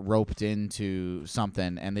brother got roped into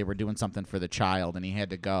something, and they were doing something for the child, and he had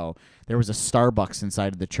to go. There was a Starbucks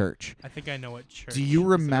inside of the church. I think I know what church. Do you is it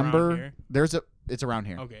around remember? here? It's around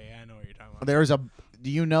here. Okay, yeah, I know what you're talking about. Do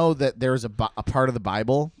you know that there's a part of the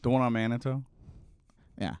Bible? The one on Manitou?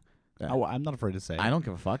 Yeah. Oh, I'm not afraid to say it. I don't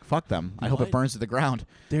give a fuck. Fuck them. I hope it What? burns to the ground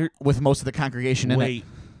There- with most of the congregation in it. Wait,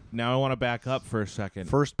 now I want to back up for a second.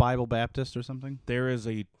 First Bible Baptist or something? There is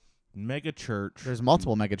a mega church There's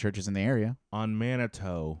multiple mega churches in the area. on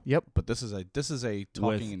Manitou. Yep. But this is a talking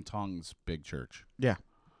With- in tongues big church. Yeah.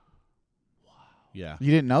 Yeah.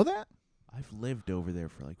 You didn't know that? I've lived over there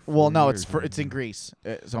for like 4 Well, no, years. it's in Greece.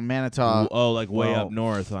 So Manitou. Oh, like way well, up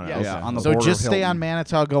north on it. yeah, Okay. yeah, on the so border just of stay Hilton. on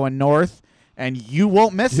Manitou going north, and you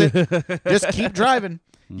won't miss it. Just keep driving.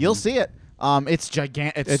 You'll see it. It's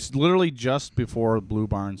gigantic. It's literally just before Blue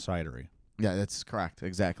Barn Cidery. Yeah, that's correct.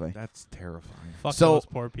 Exactly. That's terrifying. Fuck So- those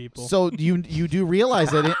poor people. So you do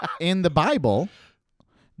realize that in the Bible,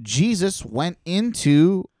 Jesus went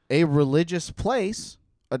into a religious place,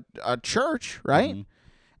 a church, right? Mhm.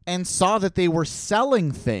 And saw that they were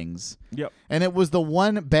selling things. Yep. And it was the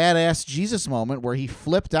one badass Jesus moment where he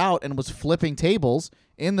flipped out and was flipping tables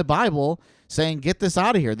in the Bible saying, "Get this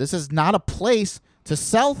out of here. This is not a place to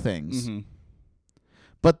sell things." Mhm.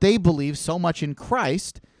 But they believe so much in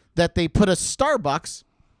Christ that they put a Starbucks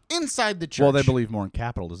inside the church. Well, they believe more in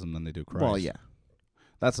capitalism than they do Christ. Well, yeah.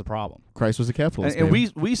 That's the problem. Christ was a capitalist. And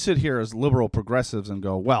we sit here as liberal progressives and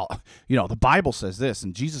go, well, the Bible says this,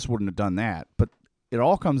 and Jesus wouldn't have done that. But it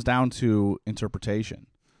all comes down to interpretation.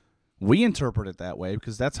 We interpret it that way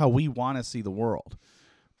because that's how we want to see the world.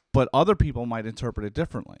 But other people might interpret it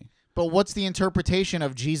differently. But what's the interpretation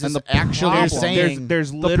of Jesus And the actually problem- saying?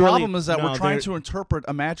 There's The literally problem is that no, we're trying there- to interpret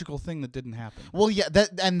a magical thing that didn't happen. Well, yeah,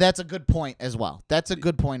 that's a good point as well. That's a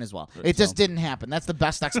good point as well. It just didn't happen. That's the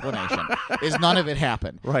best explanation. Is none of it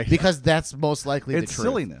happened, Right. Because that's most likely It's the truth.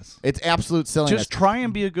 silliness. It's absolute silliness. Just try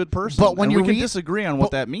and be a good person. But when and you we can read- disagree on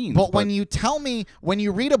what that means. But when you tell me, when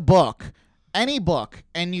you read a book, any book,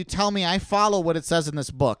 and you tell me I follow what it says in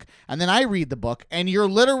this book, and then I read the book, and you're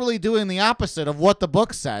literally doing the opposite of what the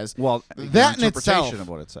book says. well, that in interpretation itself. of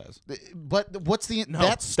what it says. But what's the No,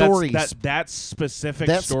 that story? that specific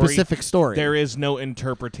that story. specific story. There is no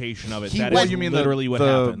interpretation of it. He That went- is You mean literally what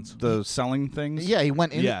the, happens. The selling things? Yeah, he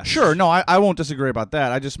went in. Yeah. Sure, no, I won't disagree about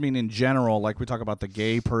that. I just mean in general, like we talk about the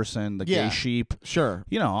gay person, the Yeah. gay sheep. Sure.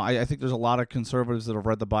 I think there's a lot of conservatives that have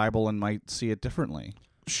read the Bible and might see it differently.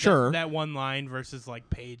 Sure. That one line versus like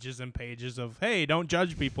pages and pages of, hey, don't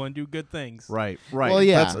judge people and do good things. Right. Well,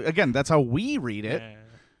 yeah. That's how we read it Yeah.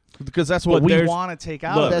 because that's what But we there's- want to take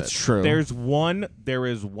out Look, of That's it. true. There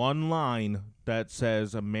is one line that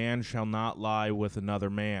says a man shall not lie with another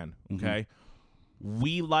man. Okay,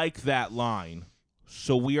 we like that line,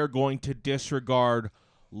 so we are going to disregard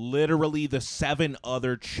literally the 7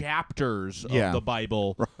 other chapters Yeah. of the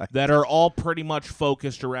Bible that are all pretty much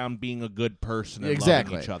focused around being a good person and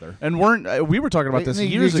Exactly. loving each other. And we were talking about this You're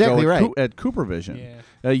years exactly ago right. at Cooper Vision.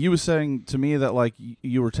 Yeah. You were saying to me that like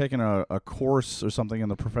you were taking a course or something, and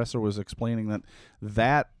the professor was explaining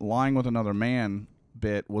that lying with another man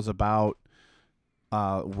bit was about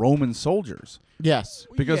Roman soldiers yes.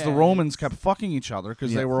 because the Yeah, Romans kept fucking each other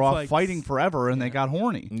because Yeah. they were It's off like fighting forever and they got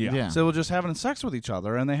horny. Yeah. Yeah. So they were just having sex with each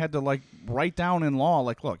other, and they had to like write down in law,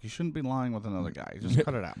 like, look, you shouldn't be lying with another guy. Just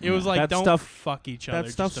cut it out. It was like, That don't stuff- fuck each other.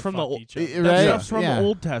 That stuff's just to from the fuck old. each other. Right. That stuff's from Yeah. the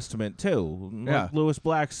Old Testament too. Yeah. Like Lewis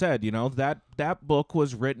Black said, that book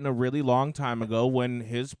was written a really long time ago when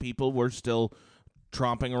his people were still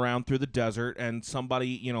tromping around through the desert, and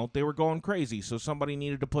somebody, they were going crazy. So somebody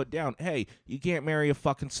needed to put down, hey, you can't marry a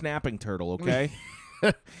fucking snapping turtle, okay?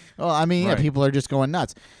 Well, I mean, yeah, Right. people are just going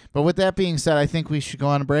nuts. But with that being said, I think we should go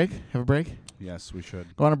on a break. Have a break. Yes, we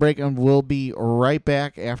should. Go on a break, and we'll be right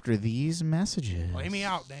back after these messages. Lay me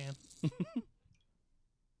out, Dan.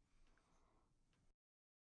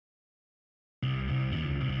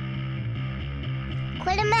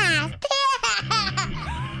 Quit a mask.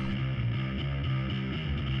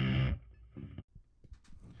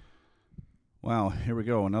 Wow, here we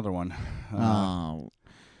go, another one. Oh.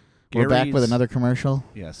 We're back with Gary's- another commercial.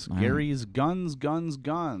 Yes, All right. Gary's Guns. Gary's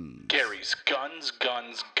Guns,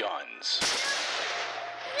 Guns, Guns.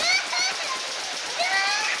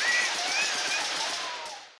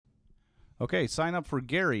 Okay, sign up for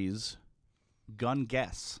Gary's Gun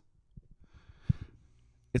Guess.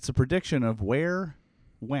 It's a prediction of where,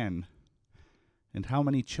 when, And how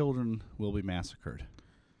many children will be massacred?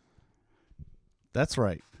 That's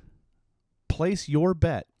right. Place your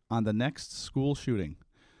bet on the next school shooting.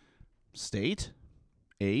 State,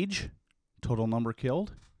 age, total number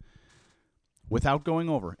killed, without going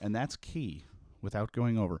over. And that's key, without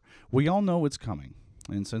going over. We all know it's coming.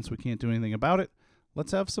 And since we can't do anything about it,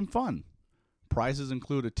 let's have some fun. Prizes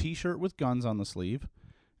include a T-shirt with guns on the sleeve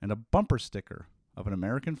and a bumper sticker of an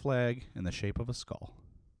American flag in the shape of a skull.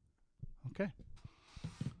 Okay.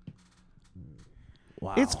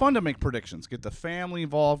 Wow. It's fun to make predictions. Get the family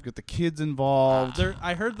involved. Get the kids involved.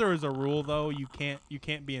 I heard there was a rule though. You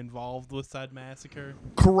can't be involved with said massacre.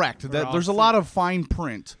 Correct. Or That there's a lot of fine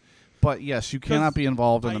print, but yes, you cannot be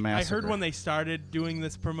involved in the massacre. I heard when they started doing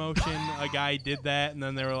this promotion, a guy did that, and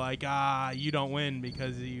then they were like, you don't win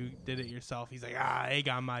because you did it yourself. He's like, egg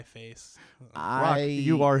on my face. Rock,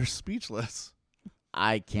 you are speechless.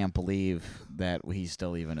 I can't believe that he's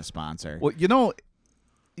still even a sponsor. Well,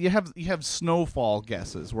 you have snowfall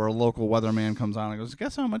guesses where a local weatherman comes on and goes,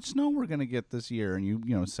 guess how much snow we're going to get this year, and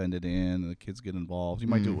you send it in, and the kids get involved. You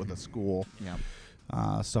might do it with a school,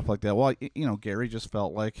 stuff like that. Well, Gary just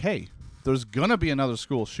felt like, hey, there's going to be another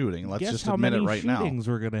school shooting. Let's just admit it right now. How many shootings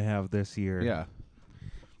we're going to have this year?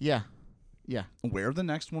 Yeah. Where the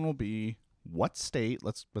next one will be, what state?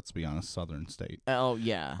 Let's be honest, southern state. Oh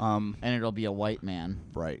yeah. And it'll be a white man.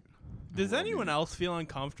 Right. Does anyone else feel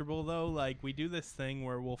uncomfortable though? Like we do this thing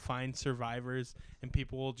where we'll find survivors and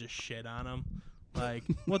people will just shit on them. Like,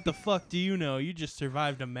 what the fuck do you know? You just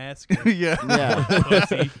survived a massacre. Yeah.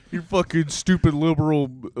 Your fucking stupid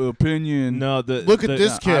liberal opinion. No, look at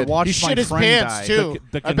this kid. I watched he shit my his friend pants die. too.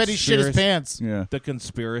 I bet he shit his pants. Yeah. The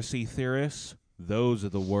conspiracy theorists, those are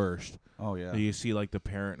the worst. Oh yeah. You see like the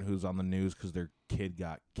parent who's on the news because their kid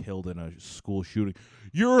got killed in a school shooting.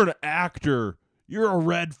 You're an actor. You're a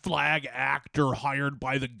red flag actor hired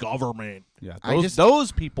by the government. Yeah,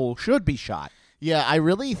 those people should be shot. Yeah, I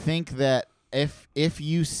really think that if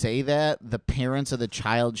you say that, the parents of the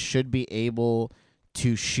child should be able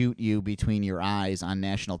to shoot you between your eyes on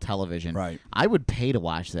national television. Right. I would pay to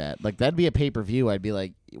watch that. Like, that'd be a pay-per-view. I'd be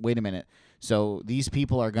like, wait a minute. So these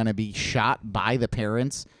people are going to be shot by the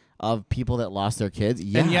parents of people that lost their kids?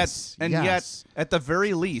 Yes. And yet, at the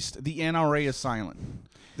very least, the NRA is silent.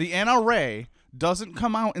 The NRA doesn't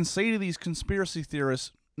come out and say to these conspiracy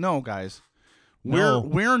theorists, no, guys,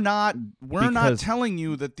 we're not telling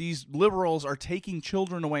you that these liberals are taking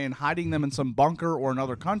children away and hiding them in some bunker or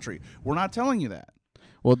another country. We're not telling you that.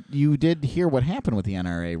 Well, you did hear what happened with the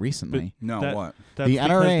NRA recently. What? That's the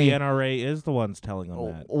NRA is the ones telling them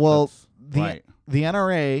that. Well, right. The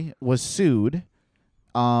NRA was sued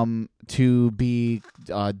to be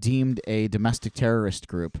deemed a domestic terrorist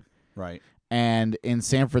group. Right. And in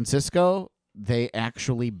San Francisco, they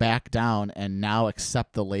actually back down and now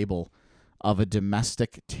accept the label of a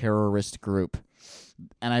domestic terrorist group.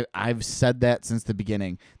 And I've said that since the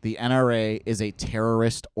beginning. The NRA is a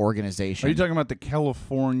terrorist organization. Are you talking about the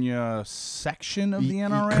California section of the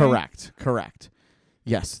NRA? Correct.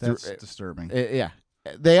 Yes. That's disturbing. Yeah.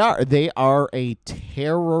 They are a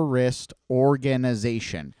terrorist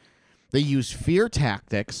organization. They use fear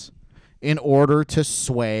tactics in order to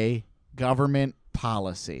sway government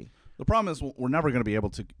policy. The problem is we're never going to be able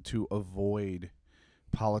to avoid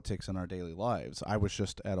politics in our daily lives. I was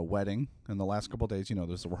just at a wedding in the last couple of days.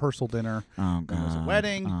 There's a rehearsal dinner. Oh, God. There's a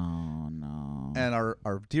wedding. Oh, no. And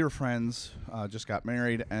our dear friends just got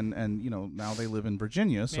married, and now they live in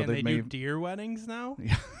Virginia. So they do deer weddings now?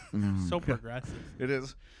 Yeah. So progressive. It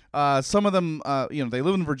is. Some of them, they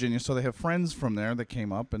live in Virginia, so they have friends from there that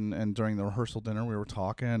came up, and during the rehearsal dinner we were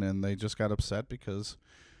talking, and they just got upset because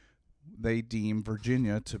they deem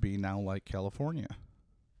Virginia to be now like California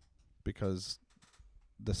because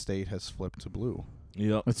the state has flipped to blue.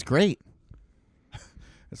 Yep. It's great.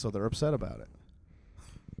 And so they're upset about it.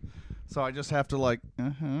 So I just have to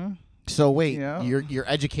So wait, yeah. your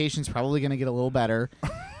education's probably going to get a little better.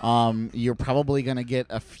 You're probably going to get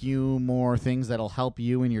a few more things that'll help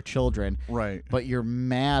you and your children. Right. But you're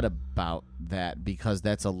mad about that because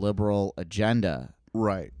that's a liberal agenda.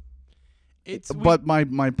 Right. But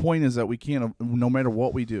my point is that we can't, no matter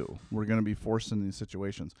what we do, we're going to be forced in these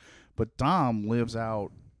situations. But Dom lives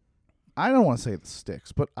out, I don't want to say the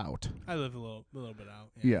sticks, but out. I live a little bit out.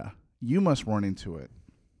 Yeah. You must run into it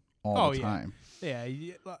all the time. Yeah,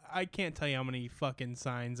 I can't tell you how many fucking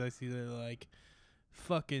signs I see that are like,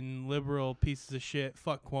 fucking liberal pieces of shit,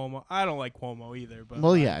 fuck Cuomo. I don't like Cuomo either. But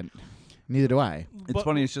well, yeah, neither do I. It's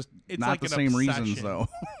funny, it's just not like the same obsession. reasons, though.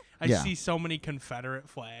 I see so many Confederate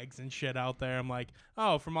flags and shit out there. I'm like,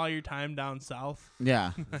 oh, from all your time down south?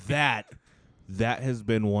 Yeah. That has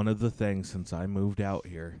been one of the things since I moved out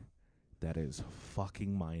here That is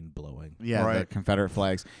fucking mind blowing. Yeah, the Right. Confederate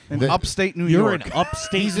flags. In upstate New You're York. in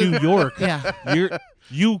upstate New York. Yeah.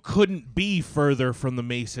 You couldn't be further from the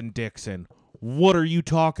Mason-Dixon. What are you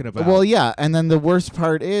talking about? Well, yeah, and then the worst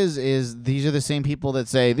part is these are the same people that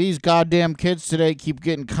say these goddamn kids today keep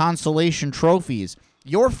getting consolation trophies.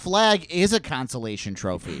 Your flag is a consolation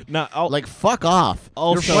trophy. Now, like, fuck off.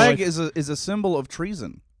 Your flag is a symbol of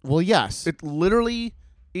treason. Well, yes. It literally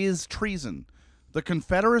is treason. The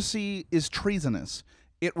Confederacy is treasonous.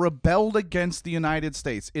 It rebelled against the United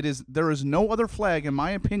States. There is no other flag, in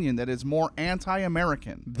my opinion, that is more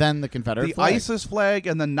anti-American than the Confederate the flag. ISIS flag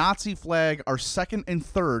and the Nazi flag are second and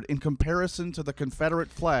third in comparison to the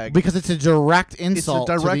Confederate flag. Because it's a direct insult.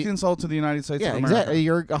 It's a direct insult to the United States of America. Exactly.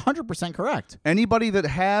 You're 100% correct. Anybody that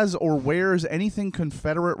has or wears anything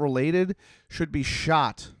Confederate related should be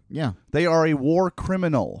shot. Yeah. They are a war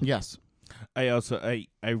criminal. Yes.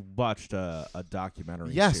 I watched a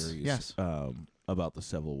documentary series about the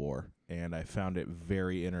Civil War, and I found it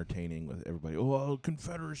very entertaining with everybody. Oh,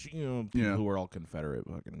 Confederacy, people who are all Confederate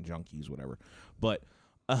fucking junkies, whatever. But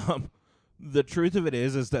the truth of it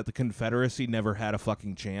is that the Confederacy never had a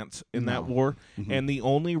fucking chance in that war, and the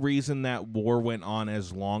only reason that war went on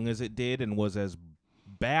as long as it did and was as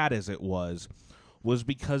bad as it was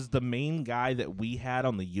because the main guy that we had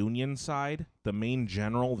on the Union side, the main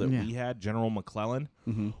general that we had, General McClellan,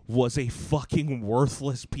 was a fucking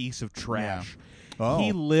worthless piece of trash. Oh.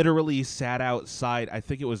 He literally sat outside, I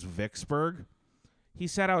think it was Vicksburg. He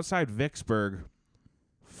sat outside Vicksburg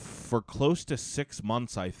for close to 6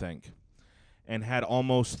 months, I think, and had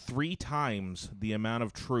almost 3 times the amount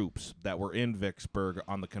of troops that were in Vicksburg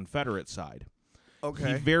on the Confederate side. Okay.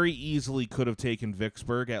 He very easily could have taken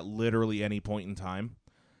Vicksburg at literally any point in time,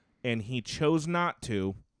 and he chose not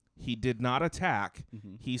to. He did not attack.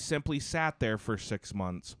 He simply sat there for 6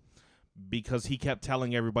 months because he kept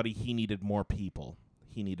telling everybody he needed more people.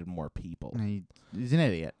 He needed more people. He's an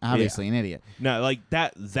idiot. Obviously an idiot. No, like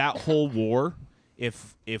that whole war,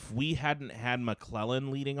 if we hadn't had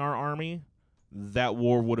McClellan leading our army, that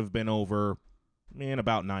war would have been over in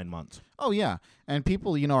about 9 months. Oh, yeah. And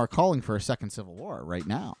people, are calling for a second Civil War right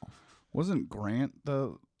now. Wasn't Grant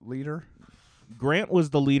the leader? Grant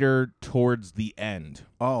was the leader towards the end.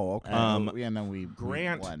 Oh, okay. And then we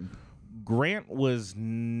won. Grant was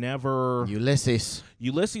never... Ulysses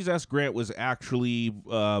S. Grant was actually...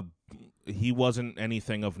 he wasn't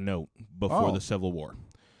anything of note before the Civil War.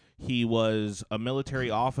 He was a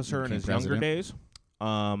military officer in his younger days.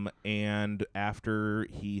 And after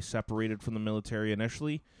he separated from the military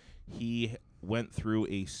initially, he went through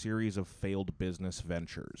a series of failed business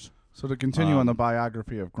ventures. So to continue on the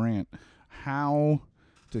biography of Grant, how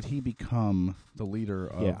did he become the leader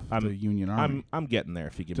of the Union Army? I'm getting there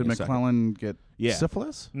if you give me a second. Did McClellan get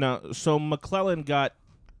syphilis? No, so McClellan got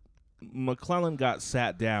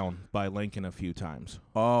sat down by Lincoln a few times.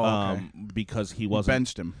 Oh, okay. Because he wasn't...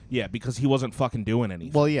 benched him. Yeah, because he wasn't fucking doing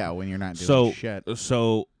anything. Well, yeah, when you're not doing shit.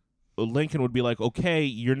 So Lincoln would be like, okay,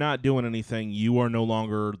 you're not doing anything. You are no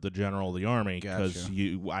longer the general of the army because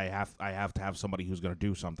I have to have somebody who's going to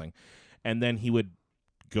do something. And then he would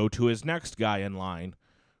go to his next guy in line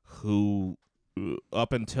who,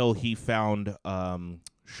 up until he found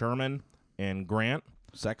Sherman and Grant,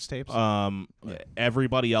 sex tapes.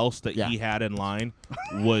 Everybody else that he had in line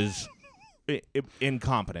was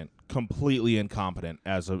incompetent, completely incompetent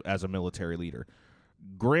as a military leader.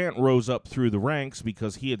 Grant rose up through the ranks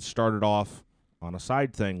because he had started off on a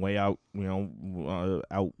side thing way out,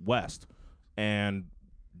 out west, and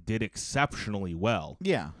did exceptionally well.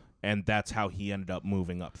 Yeah. And that's how he ended up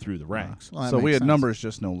moving up through the ranks. Well, so we had numbers,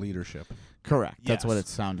 just no leadership. Correct. Yes. That's what it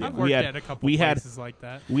sounded I've like. worked at a couple places like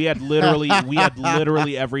that. We had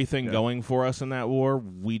literally everything going for us in that war.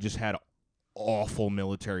 We just had awful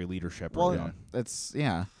military leadership. Well, that's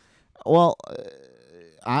Well,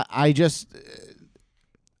 I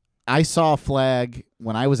saw a flag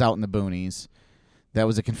when I was out in the boonies that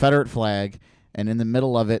was a Confederate flag, and in the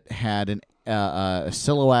middle of it had a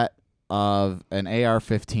silhouette of an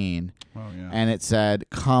AR-15, and it said,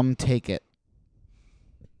 "Come take it."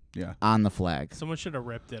 Yeah, on the flag. Someone should have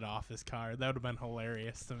ripped it off his car. That would have been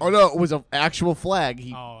hilarious to me. Oh no, it was an actual flag.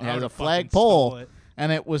 He had a flag pole,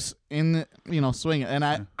 and it was in the, swinging.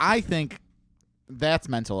 And I think that's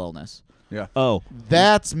mental illness. Yeah. Oh,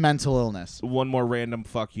 that's mental illness. One more random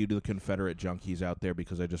fuck you to the Confederate junkies out there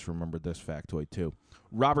because I just remembered this factoid too.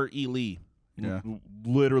 Robert E. Lee,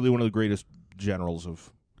 literally one of the greatest generals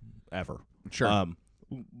of ever. Sure.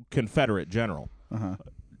 Confederate general.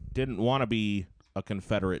 Didn't want to be a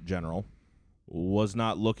Confederate general, was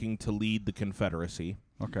not looking to lead the Confederacy.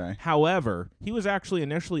 Okay. However, he was actually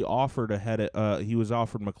initially offered he was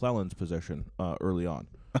offered McClellan's position early on.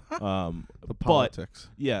 The politics.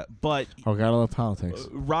 But Oh, gotta love politics.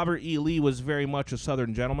 Robert E. Lee was very much a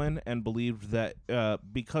Southern gentleman and believed that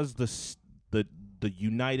because the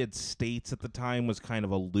United States at the time was kind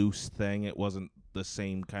of a loose thing, it wasn't the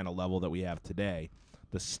same kind of level that we have today.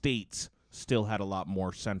 The states still had a lot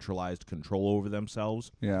more centralized control over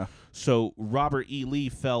themselves. Yeah. So Robert E. Lee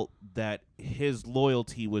felt that his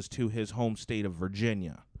loyalty was to his home state of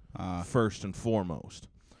Virginia, first and foremost.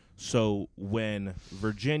 So when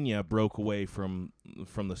Virginia broke away from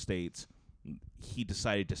the states, he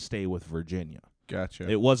decided to stay with Virginia. Gotcha.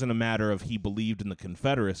 It wasn't a matter of he believed in the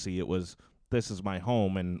Confederacy. It was, this is my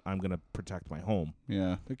home, and I'm going to protect my home.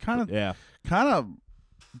 Yeah. It kind of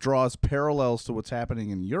draws parallels to what's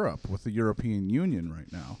happening in Europe with the European Union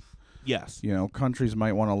right now. Yes. You know, countries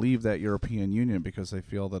might want to leave that European Union because they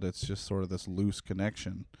feel that it's just sort of this loose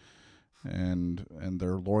connection. And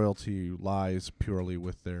their loyalty lies purely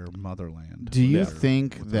with their motherland. Do you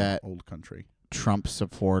think that old country Trump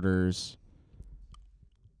supporters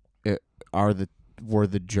were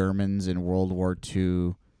the Germans in World War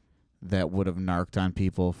II that would have narked on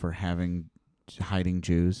people for hiding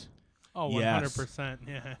Jews? Oh, 100%.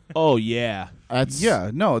 Yeah. Oh, yeah.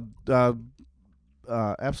 Absolutely.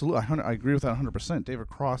 I agree with that 100%. David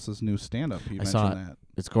Cross's new stand-up, he mentioned that.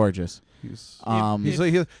 It's gorgeous. He's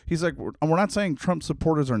like, we're not saying Trump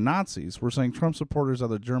supporters are Nazis. We're saying Trump supporters are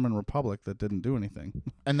the German Republic that didn't do anything.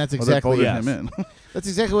 And that's exactly him in. That's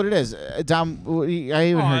exactly what it is. Dom,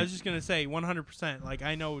 I was just gonna say 100%. Like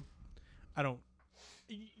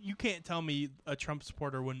you can't tell me a Trump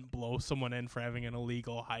supporter wouldn't blow someone in for having an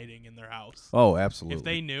illegal hiding in their house. Oh, absolutely. If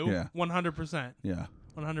they knew, 100%. Yeah.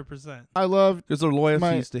 100%. I love because their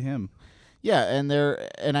loyalties to him. Yeah,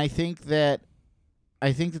 and I think that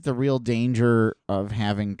the real danger of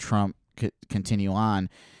having Trump continue on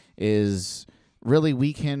is really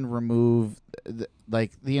we can remove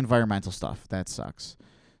the environmental stuff. That sucks.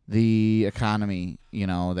 The economy,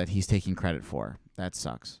 that he's taking credit for. That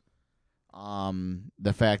sucks.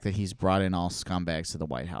 The fact that he's brought in all scumbags to the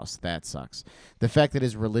White House, that sucks. The fact that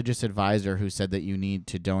his religious advisor, who said that you need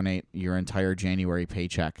to donate your entire January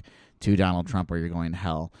paycheck to Donald Trump or you're going to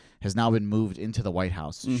hell, has now been moved into the White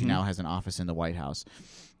House. Mm-hmm. She now has an office in the White House.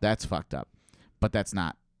 That's fucked up. But that's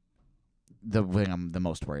not the thing I'm the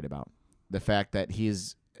most worried about. The fact that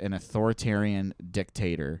he's an authoritarian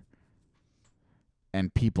dictator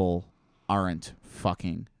and people aren't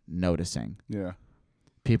fucking noticing. Yeah.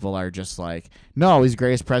 People are just like, no, he's the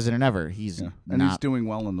greatest president ever. He's and not. He's doing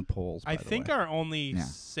well in the polls. I think our only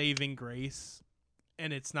saving grace,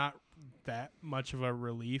 and it's not that much of a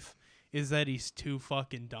relief, is that he's too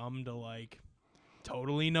fucking dumb to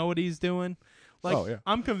totally know what he's doing.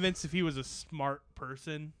 I'm convinced if he was a smart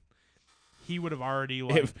person, he would have already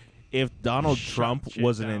if Donald Trump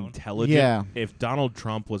was an intelligent if Donald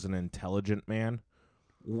Trump was an intelligent man,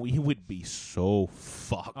 we would be so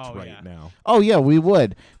fucked now. Oh yeah, we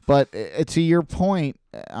would. But to your point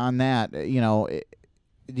on that, did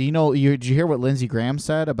you hear what Lindsey Graham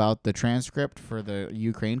said about the transcript for the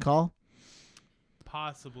Ukraine call?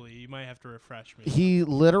 Possibly. You might have to refresh me. He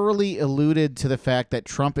literally alluded to the fact that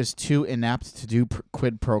Trump is too inept to do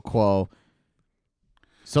quid pro quo.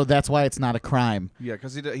 So that's why it's not a crime. Yeah,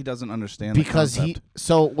 because he doesn't understand because the concept.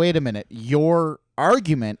 So wait a minute. Your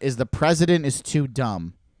argument is the president is too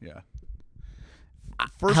dumb. Yeah.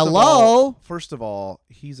 First of all,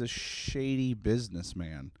 he's a shady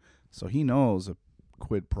businessman, so he knows a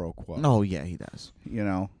quid pro quo. Oh yeah, he does.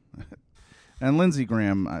 And Lindsey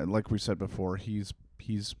Graham, like we said before, he's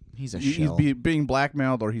a shill. He's being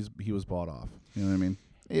blackmailed or he was bought off. You know what I mean?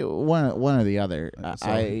 One or the other.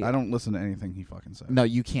 I don't listen to anything he fucking says. No,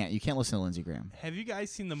 you can't. You can't listen to Lindsey Graham. Have you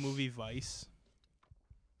guys seen the movie Vice?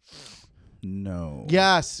 No.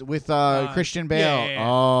 Yes, with Christian Bale. Yeah.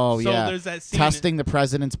 Oh, so yeah. there's that scene testing the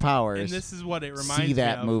president's powers. And this is what it reminds me of. See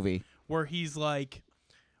that movie. Where he's like,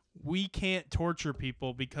 we can't torture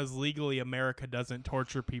people because legally America doesn't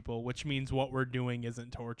torture people, which means what we're doing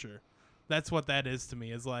isn't torture. That's what that is to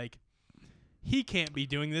me, is like, he can't be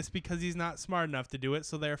doing this because he's not smart enough to do it,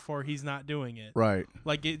 so therefore he's not doing it. Right.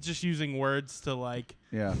 Like, just using words to,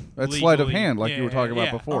 Yeah. That's sleight of hand, like you were talking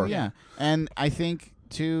about before. Oh, yeah. And I think,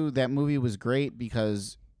 too, that movie was great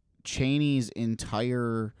because Cheney's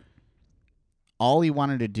all he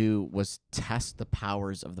wanted to do was test the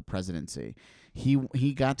powers of the presidency.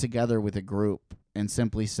 He got together with a group and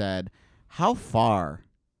simply said, how far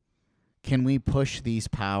can we push these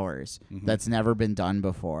powers that's never been done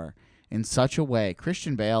before? in such a way.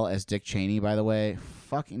 Christian Bale as Dick Cheney, by the way,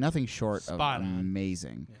 fucking nothing short Spot of on.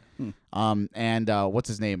 amazing. And what's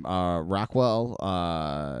his name? Rockwell.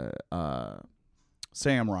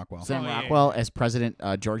 Sam Rockwell. Sam Oh, yeah, Rockwell as President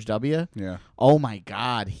George W. Yeah. Oh my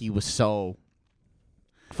God, he was so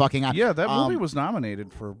fucking. Yeah, that movie was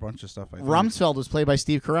nominated for a bunch of stuff. I think. Rumsfeld was played by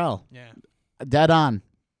Steve Carell. Yeah. Dead on.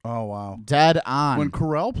 Oh wow. Dead on. When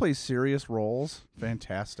Carell plays serious roles,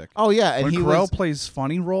 fantastic. Oh yeah, and when he Carell was. plays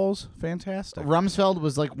funny roles, fantastic. Rumsfeld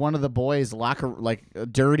was like one of the boys' a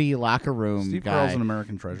dirty locker room Steve guy. Carell's an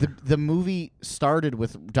American treasure. The movie started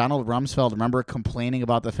with Donald Rumsfeld. Remember complaining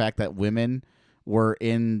about the fact that women were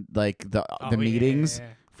in like the meetings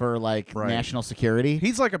for like national security.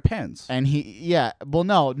 He's like a Pence. And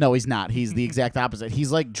no, he's not. He's the exact opposite.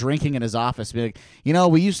 He's like drinking in his office, being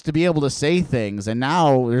like, we used to be able to say things, and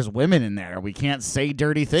now there's women in there. We can't say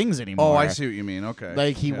dirty things anymore. Oh, I see what you mean. Okay.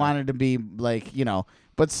 Like he wanted to be like,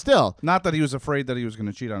 but still. Not that he was afraid that he was going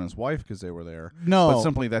to cheat on his wife because they were there. No. But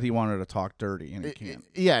simply that he wanted to talk dirty, and he can't.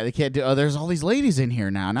 Yeah, they can't do. Oh, there's all these ladies in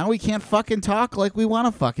here now. Now we can't fucking talk like we want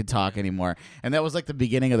to fucking talk anymore. And that was like the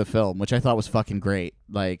beginning of the film, which I thought was fucking great.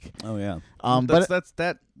 Like, oh yeah.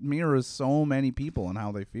 That mirrors so many people and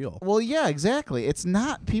how they feel. Well, yeah, exactly. It's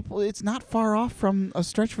not people. It's not far off from a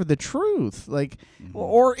stretch for the truth. Like,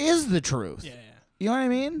 or is the truth? Yeah. You know what I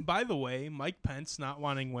mean? By the way, Mike Pence not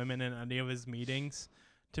wanting women in any of his meetings,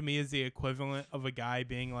 to me, is the equivalent of a guy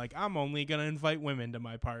being like, I'm only going to invite women to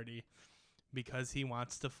my party because he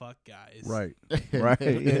wants to fuck guys. Right. Right.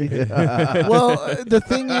 Well, the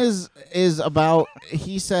thing is about,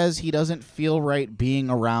 he says he doesn't feel right being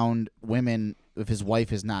around women if his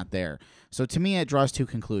wife is not there. So to me, it draws two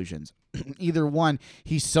conclusions. Either one,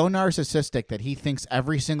 he's so narcissistic that he thinks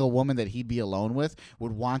every single woman that he'd be alone with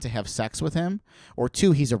would want to have sex with him, or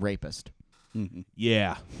two, he's a rapist.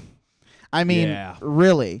 Yeah. I mean,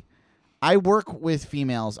 really, I work with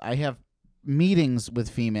females. I have meetings with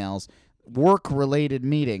females, work-related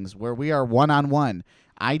meetings where we are one-on-one.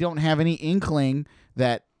 I don't have any inkling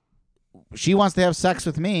that she wants to have sex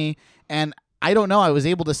with me, and I don't know. I was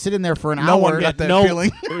able to sit in there for an hour. No one got that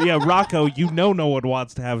feeling. Yeah, Rocco, no one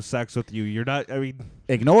wants to have sex with you. You're not,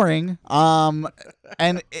 ignoring.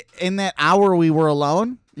 And in that hour we were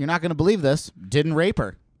alone, you're not going to believe this, didn't rape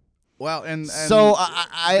her. Well, and so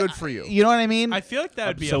I good for you. You know what I mean? I feel like that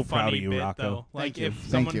would be so a proud funny of you, bit, Rocco. though. Like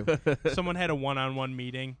Thank if you. someone had a one-on-one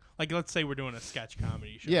meeting, like let's say we're doing a sketch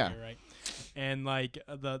comedy show Yeah. here, right? And like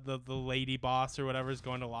the lady boss or whatever is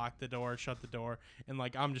going to lock the door, shut the door, and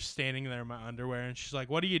like I'm just standing there in my underwear, and she's like,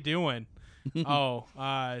 "What are you doing?"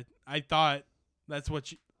 I thought that's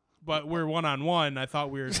what. But we're one-on-one. I thought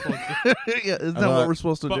we were supposed to. Yeah, isn't that what we're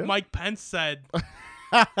supposed to do? But Mike Pence said.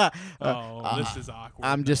 This is awkward.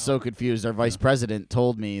 I'm just so confused. Our vice president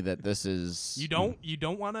told me that this is. You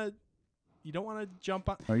don't want to jump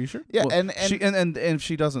on. Are you sure? Yeah, Well, and if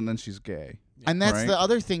she doesn't, then she's gay. And that's Right? the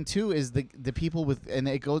other thing too is the people with, and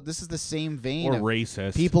it goes. This is the same vein or of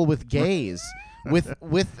racist. people with gays, with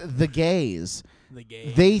the gays. The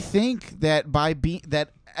gay. They think that that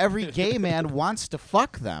every gay man wants to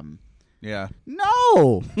fuck them. Yeah.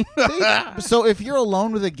 No. So if you're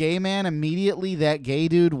alone with a gay man, immediately that gay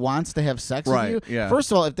dude wants to have sex Right, with you. yeah.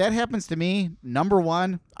 First of all, if that happens to me, number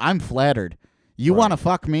one, I'm flattered. You want to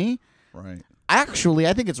fuck me? Right. Actually,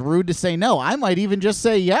 I think it's rude to say no. I might even just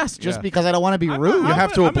say yes, just Yeah. because I don't want to be rude. You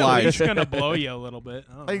have to I'm oblige. at least gonna blow you a little bit.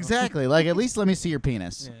 I don't know. Exactly. Like, at least let me see your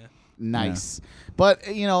penis. Yeah. Nice. But,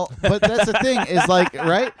 but that's the thing is like,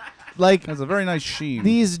 right? Like, Has a very nice sheen.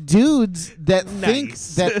 these dudes that think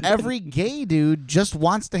Nice. that every gay dude just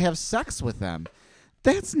wants to have sex with them.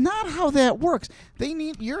 That's not how that works. They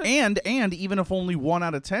need your and even if only 1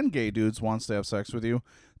 out of 10 gay dudes wants to have sex with you,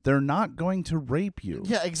 they're not going to rape you.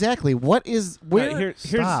 Yeah, exactly. What is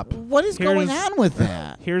Stop. What is going on with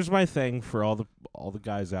that? Here's my thing for all the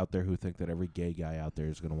guys out there who think that every gay guy out there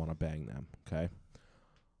is going to want to bang them. Okay.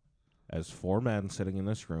 As 4 men sitting in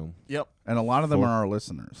this room, Yep. And a lot of them For- are our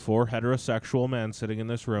listeners. 4 heterosexual men sitting in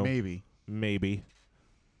this room, Maybe.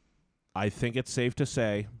 I think it's safe to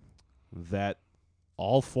say that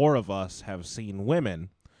all 4 of us have seen women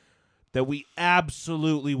that we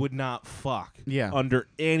absolutely would not fuck Yeah. under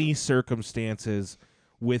any circumstances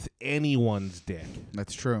with anyone's dick.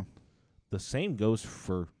 That's true. The same goes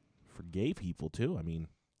for gay people too. I mean,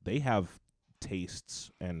 they have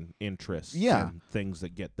tastes and interests Yeah. and things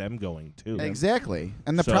that get them going too. Exactly.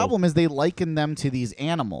 And the So- problem is they liken them to these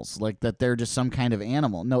animals, like that they're just some kind of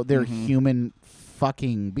animal. No, they're human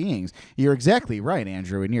fucking beings. You're exactly right,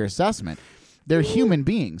 Andrew, in your assessment. They're human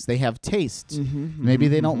beings. They have tastes. Maybe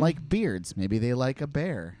they don't like beards. Maybe they like a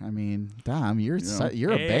bear. I mean, Dom, you're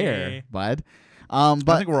a bear, Hey. bud. But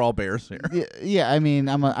I think we're all bears here. Yeah, I mean,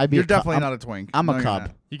 I'd be. You're definitely not a twink. I'm No, a you're cub.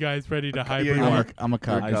 not. You guys ready to Yeah, hybrid? you are. I'm a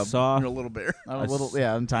cub. I saw You're a little bear. I'm a little.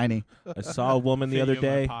 Yeah, I'm tiny. I saw a woman the Fit other you in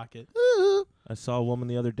my day. pocket. I saw a woman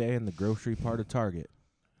the other day in the grocery part of Target.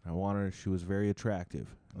 I wanted. She was very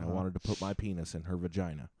attractive, and I wanted to put my penis in her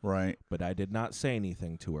vagina. Right. But I did not say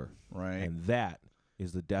anything to her. Right. And that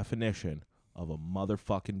is the definition of a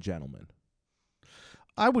motherfucking gentleman.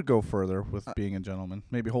 I would go further with being a gentleman.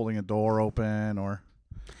 Maybe holding a door open or.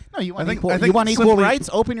 No, you want I think- equal. I think You want equal simply- rights?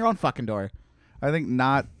 Open your own fucking door. I think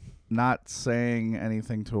not saying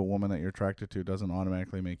anything to a woman that you're attracted to doesn't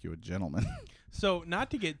automatically make you a gentleman. So, not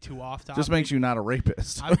to get too off topic. Just makes you not a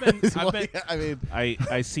rapist. I've been. I mean,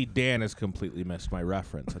 I see Dan has completely missed my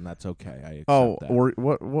reference, and that's okay. I accept Oh, that.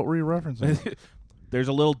 what were you referencing? There's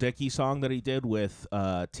a Lil Dicky song that he did with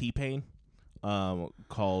T-Pain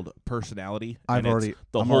called "Personality." I've and already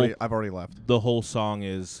left. The whole song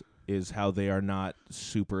is how they are not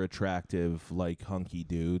super attractive, like hunky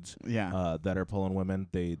dudes. Yeah. That are pulling women.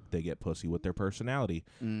 They get pussy with their personality,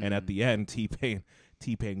 and at the end,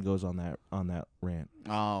 T-Pain goes on that rant.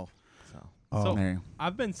 Oh. So There.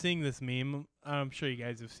 I've been seeing this meme. I'm sure you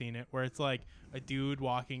guys have seen it, where it's like a dude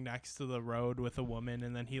walking next to the road with a woman,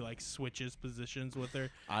 and then he like switches positions with her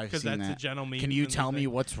I've because seen that's that. a gentle meme. Can you and tell they me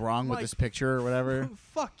think, what's wrong with like, this picture or whatever?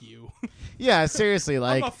 Fuck you. Yeah, seriously,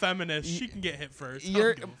 like I'm a feminist. She can get hit first. I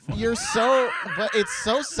you're don't give a fuck. you're so, but it's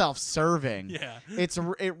so self-serving. Yeah.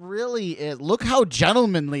 It really is. Look how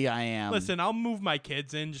gentlemanly I am. Listen, I'll move my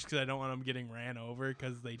kids in just because I don't want them getting ran over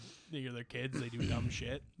because they're their kids. They do dumb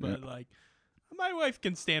shit. But like, my wife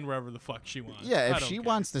can stand wherever the fuck she wants. Yeah, I if don't she care.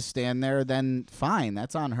 wants to stand there, then fine.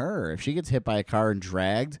 That's on her. If she gets hit by a car and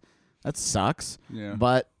dragged, that sucks. Yeah.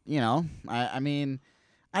 But, I mean,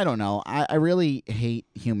 I don't know. I really hate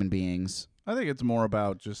human beings. I think it's more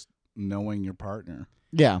about just knowing your partner.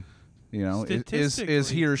 Yeah. You know, is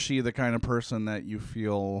he or she the kind of person that you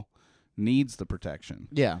feel needs the protection?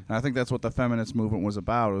 Yeah. And I think that's what the feminist movement was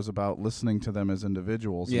about. It was about listening to them as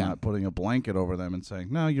individuals Yeah. and not putting a blanket over them and saying,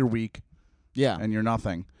 no, you're weak. Yeah. And you're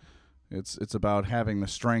nothing. It's about having the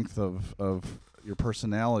strength of your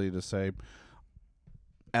personality to say,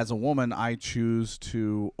 as a woman, I choose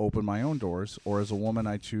to open my own doors, or as a woman,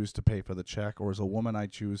 I choose to pay for the check, or as a woman, I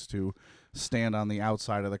choose to stand on the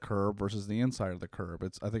outside of the curb versus the inside of the curb.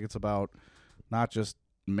 I think it's about not just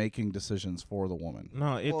making decisions for the woman.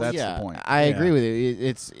 No, that's yeah, the point. I agree with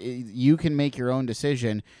you. You can make your own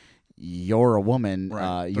decision. You're a woman.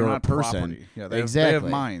 Right. They're You're not a person. property. Yeah, they exactly. have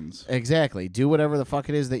minds. Exactly. Do whatever the fuck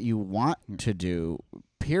it is that you want to do.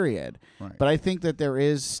 Period. Right. But I think that there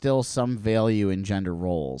is still some value in gender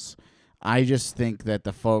roles. I just think that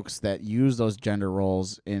the folks that use those gender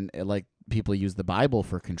roles in like people use the Bible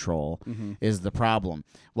for control is the problem.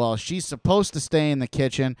 Well, she's supposed to stay in the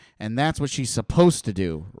kitchen and that's what she's supposed to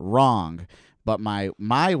do. Wrong. But my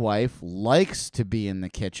wife likes to be in the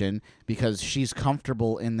kitchen because she's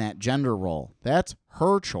comfortable in that gender role. That's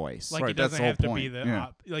her choice. Like Right, it that's doesn't the have whole to be point. the Yeah.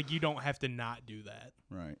 like you don't have to not do that.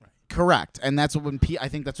 Right. Correct, and that's what I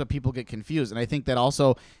think that's what people get confused, and I think that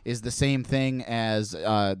also is the same thing as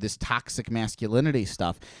this toxic masculinity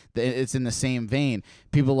stuff. It's in the same vein.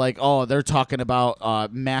 People like, oh, they're talking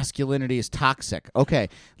about masculinity is toxic. Okay,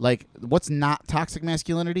 like what's not toxic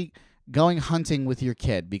masculinity? Going hunting with your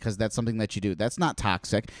kid because that's something that you do. That's not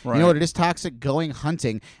toxic. Right. You know what it is toxic? Going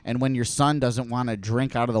hunting, and when your son doesn't want to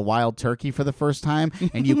drink out of the wild turkey for the first time,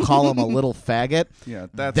 and you call him a little faggot. Yeah,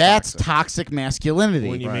 that's toxic masculinity.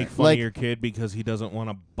 When you make fun of your kid because he doesn't want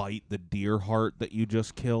to bite the deer heart that you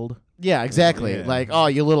just killed. Yeah, exactly. Yeah. Like, oh,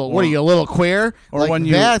 you little, what are you, a little queer? Or like, when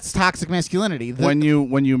you- that's toxic masculinity. When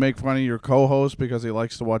you make fun of your co-host because he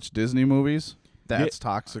likes to watch Disney movies, that's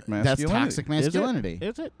toxic masculinity. That's toxic masculinity.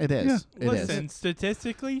 Is it? It is. Yeah. It is. Listen,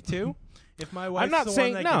 statistically too, if my wife's not the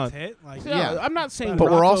saying- one that no. gets hit, like Yeah, I'm not saying. But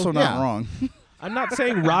we're Rocco- also not yeah. wrong. I'm not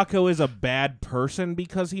saying Rocco is a bad person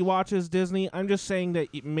because he watches Disney. I'm just saying that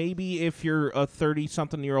maybe if you're a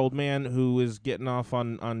 30-something-year-old man who is getting off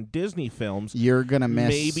on Disney films, You're gonna miss.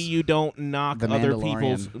 maybe you don't knock The other Mandalorian.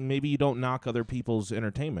 people's. Maybe you don't knock other people's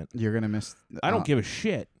entertainment. You're gonna miss. I don't give a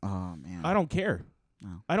shit. Oh man. I don't care. No.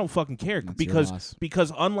 I don't fucking care That's your loss.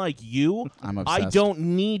 because unlike you, I'm I obsessed. don't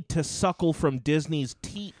need to suckle from Disney's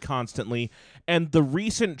teat constantly. And the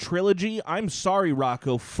recent trilogy, I'm sorry,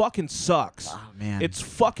 Rocco, fucking sucks. Oh man. It's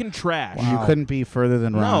fucking trash. You couldn't be further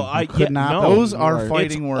than wrong. No, You I could yeah, not. no. be. Those You are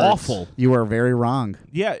fighting it's words. awful. You are very wrong.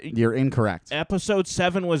 Yeah, You're incorrect. episode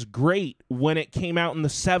 7 was great when it came out in the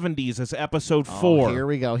 70s as episode Oh, 4. here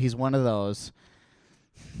we go. He's one of those.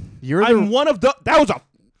 You're I'm the. one of the. That was a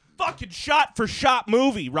fucking shot for shot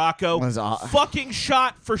movie, Rocco. Was fucking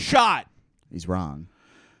shot for shot. He's wrong.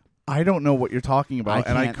 I don't know what you're talking about,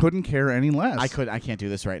 and I can't- couldn't care any less. I can't do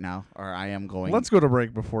this right now, or I am going. Let's go to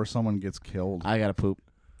break before someone gets killed. I gotta poop.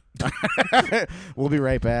 We'll be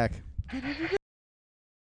right back.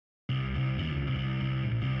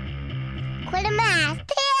 Quatermass.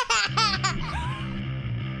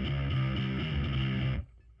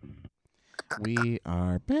 We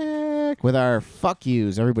are back with our fuck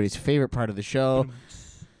yous, everybody's favorite part of the show.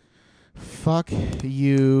 Fuck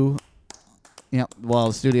you. Yep. Well,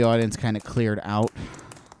 the studio audience kind of cleared out.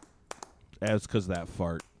 That's because that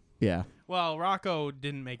fart. Yeah. Well, Rocco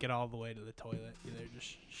didn't make it all the way to the toilet. They're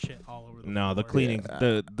just shit all over the No, the floor. cleaning,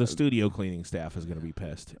 the studio cleaning staff is gonna be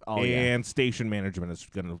pissed. Oh, yeah. And station management is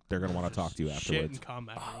they're gonna want to talk to you Shit afterwards. and cum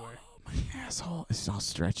everywhere. My asshole is all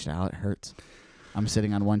stretched out. It hurts. I'm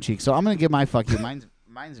sitting on one cheek, so I'm gonna give my fuck you.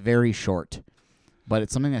 Mine's very short, but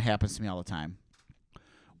it's something that happens to me all the time.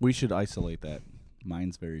 We should isolate that.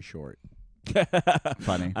 Mine's very short.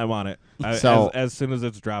 Funny. I want it. So- as soon as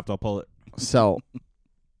it's dropped, I'll pull it. So,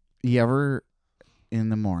 you ever in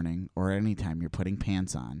the morning or anytime you're putting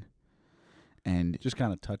pants on, and Just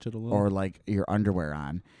kind of touch it a little. or like your underwear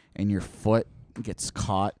on, and your foot gets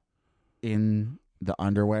caught in the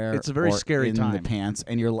underwear. It's a very or scary in time. the pants,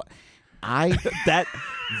 and you're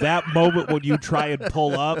that moment when you try and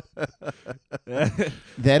pull up. that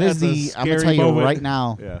That's is a I'm gonna scary tell you moment. right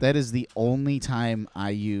now. Yeah. That is the only time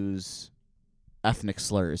I use ethnic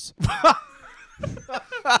slurs.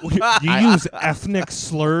 You use ethnic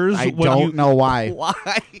slurs. I when don't you, know why. Why?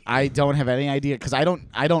 I don't have any idea because I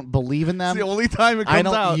don't believe in It's them. the only time it comes I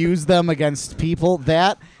don't out. use them against people.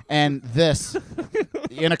 That and this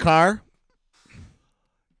in a car.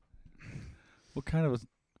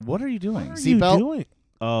 What are you doing? What are you Seatbelt? doing?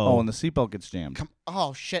 Oh, and the seatbelt gets jammed.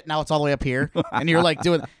 Oh shit! Now it's all the way up here, and you're like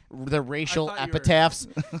doing the racial thought you were- epitaphs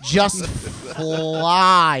just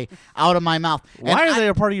fly out of my mouth. And Why are I- they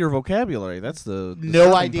a part of your vocabulary? That's the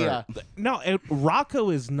No second idea. part. No, Rocco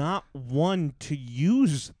is not one to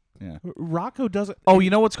use. Yeah. Rocco doesn't. Oh,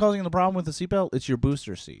 you know what's causing the problem with the seatbelt? It's your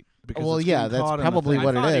booster seat. Because Well, it's yeah, getting that's caught in the probably thing.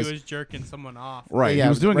 what I it thought is. he was jerking someone off. Right, Yeah, he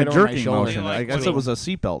was doing right a over my jerking shoulder. motion. They I like guess when it he- was a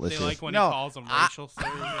seatbelt They issue. like when No, he calls them I- racial slurs.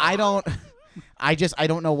 I don't. I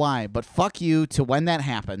don't know why, but fuck you to when that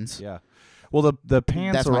happens. Yeah. Well, the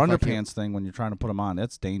pants That's or my fuck you. underpants thing when you're trying to put them on,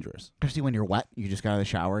 that's dangerous. Especially when you're wet. You just got out of the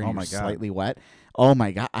shower and Oh you're my God. slightly wet. Oh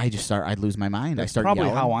my god! I'd lose my mind. I That's start probably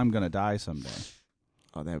yelling. how I'm gonna die someday.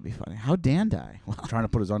 Oh, that would be funny. How'd Dan die? Well, Trying to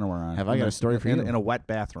put his underwear on. Have I got a story for in, you? in a wet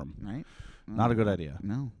bathroom? right? Not a good idea.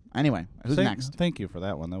 No. Anyway, who's next? Thank you for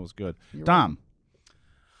that one. That was good. You're Dom.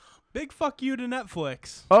 Big fuck you to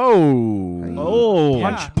Netflix. Oh. Oh,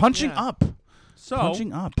 Yeah. Punching yeah. up. So,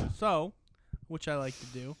 Punching up. which I like to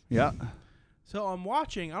do. Yeah. So I'm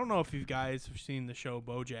watching. I don't know if you guys have seen the show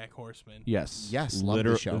BoJack Horseman. Yes. Yes, love the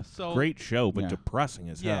Liter- show. So great show, but Yeah. depressing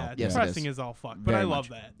as yeah, hell. Yes, it depressing is. as all fuck, but Very I love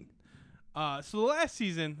much. that. So the last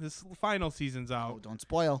season, this final season's out. Oh, don't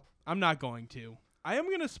spoil. I'm not going to. I am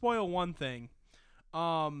going to spoil one thing.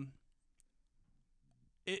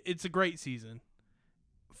 It's a great season.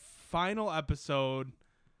 Final episode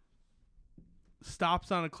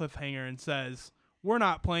stops on a cliffhanger and says, "We're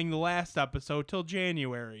not playing the last episode till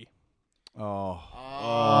January." Oh.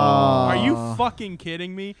 Are you fucking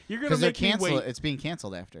kidding me? You're going to Because they're make me canceled. wait. It's being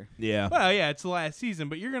canceled after. Yeah. Well, yeah, it's the last season,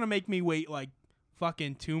 but you're going to make me wait like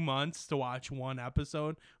fucking 2 months to watch one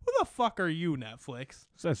episode? Who the fuck are you, Netflix?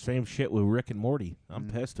 It's that same shit with Rick and Morty. I'm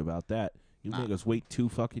pissed about that. You make us wait 2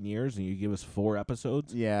 fucking years and you give us 4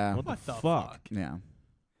 episodes? Yeah. What, What the the fuck? fuck? Yeah.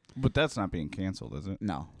 But that's not being canceled, is it?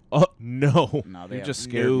 No. Oh, no. No. You just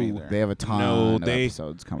scared me there. They have a ton No, of they-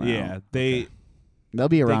 episodes coming Yeah, out. they They'll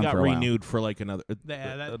be they around got for a while. renewed for like another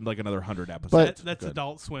that- another 100 episodes. But- That's Good.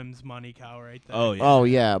 Adult Swim's money cow right there. Oh yeah. Oh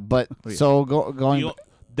yeah, but yeah. so going. You'll-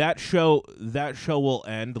 that show will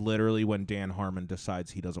end literally when Dan Harmon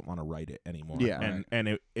decides he doesn't want to write it anymore. Yeah.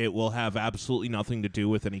 and it will have absolutely nothing to do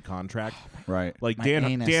with any contract. Right. Like My Dan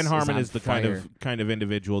anus is Harmon on is the fire. kind of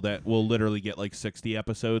individual that will literally get like 60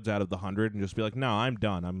 episodes out of the 100 and just be like, "No, I'm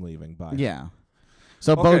done. I'm leaving. Bye." Yeah.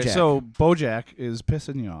 So Okay, BoJack. so BoJack is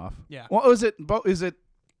pissing you off. Yeah. Well, is it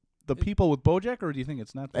the people with BoJack, or do you think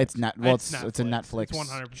it's Netflix? it's not. Well, It's it's a Netflix It's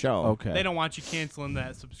 100% show. Okay. They don't want you canceling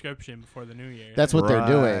that subscription before the new year. That's what they're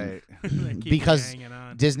doing. They keep you because hanging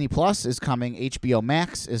on. Disney Plus is coming, HBO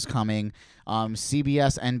Max is coming,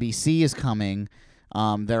 CBS, NBC is coming.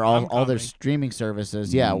 They're all their coming. streaming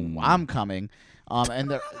services. Yeah, I'm coming. And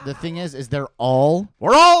the thing is they're all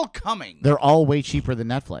We're all coming. they're all way cheaper than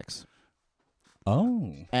Netflix.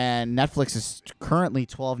 Oh. And Netflix is currently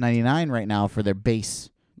 $12.99 right now for their base.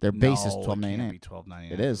 Their base is No, it $12.99. can't be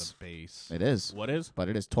 $12.99 It for is. the base. It is. What is? But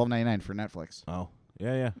it is $12.99 for Netflix. Oh,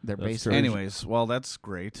 Yeah. They're That's based true. Anyways, well, that's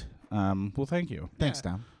great. Well, thank you. Thanks,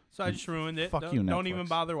 Tom. So I just ruined it. Fuck don't, you, don't even Netflix.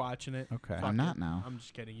 bother watching it. Okay. Fuck I'm not it. now. I'm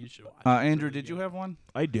just kidding. You should watch it. Andrew, It's really did you good. have one?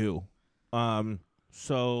 I do.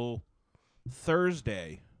 So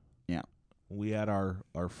Thursday, Yeah. we had our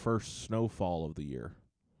first snowfall of the year.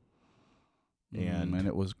 And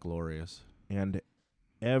it was glorious. And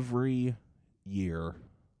every year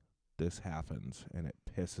this happens, and it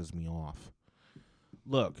pisses me off.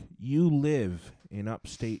 Look, you live in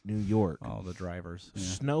upstate New York. Oh, the drivers. Yeah.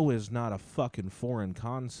 Snow is not a fucking foreign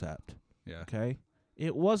concept. Yeah. Okay?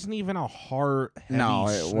 It wasn't even a hard, heavy No,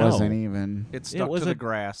 it snow. wasn't even. It stuck was to the a-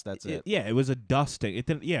 grass. That's it. Yeah, it was a dusting. It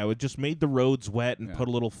didn't. Yeah, it just made the roads wet and Yeah. put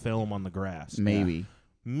a little film on the grass. Maybe.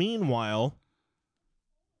 Meanwhile,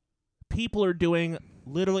 people are doing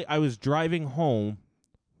literally. I was driving home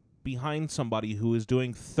behind somebody who was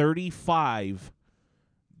doing 35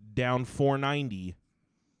 down 490.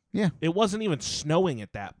 Yeah. It wasn't even snowing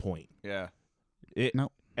at that point. Yeah.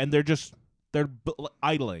 Nope. And they're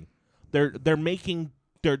idling. They're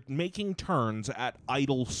making turns at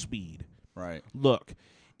idle speed. Right. Look,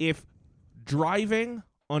 if driving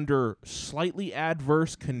under slightly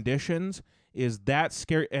adverse conditions is that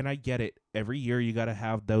scary, and I get it, every year you got to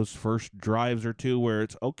have those first drives or two where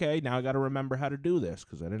it's, okay, now I got to remember how to do this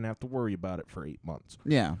because I didn't have to worry about it for 8 months.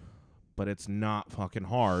 Yeah. But it's not fucking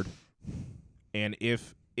hard. And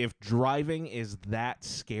if driving is that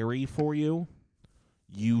scary for you,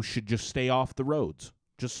 you should just stay off the roads.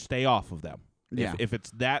 Just stay off of them. Yeah. If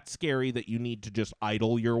it's that scary that you need to just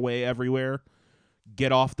idle your way everywhere,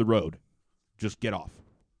 get off the road. Just get off.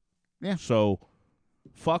 Yeah. So,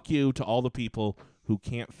 fuck you to all the people who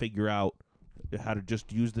can't figure out how to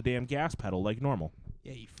just use the damn gas pedal like normal.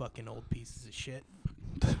 Yeah, you fucking old pieces of shit.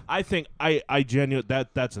 I think I genuinely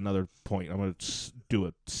that's another point. I'm going to do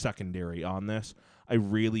a secondary on this. I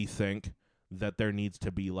really think that there needs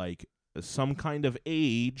to be like some kind of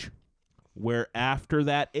age where after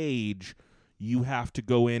that age you have to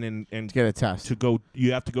go in and Get a test.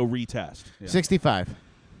 you have to go retest. Yeah. 65.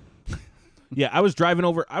 Yeah, I was driving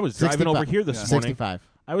over 65. here this morning. 65.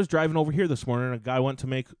 I was driving over here this morning and a guy went to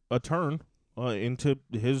make a turn into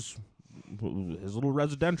his little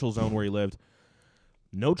residential zone where he lived.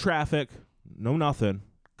 No traffic, no nothing.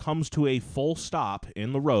 Comes to a full stop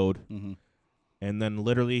in the road, and then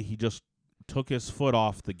literally he just took his foot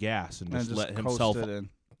off the gas and just let himself coasted in.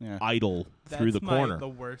 Yeah. idle through the corner. The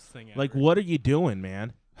worst thing ever. Like, what are you doing,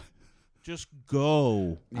 man? Just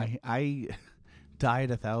go. I died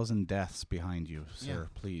 1,000 deaths behind you, sir.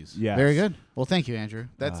 Please. Yeah. Very good. Well, thank you, Andrew.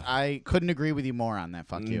 I couldn't agree with you more on that.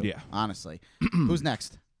 Fuck you. Yeah. Honestly. Who's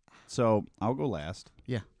next? So I'll go last.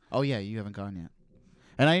 Yeah. Oh, yeah, you haven't gone yet.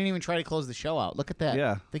 And I didn't even try to close the show out. Look at that.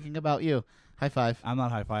 Yeah. Thinking about you. High five. I'm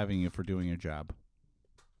not high-fiving you for doing your job.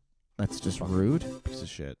 That's just rude. Piece of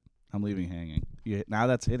shit. I'm leaving hanging. Now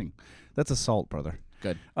that's hitting. That's assault, brother.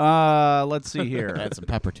 Good. Let's see here. Add some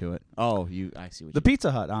pepper to it. Oh, I see what The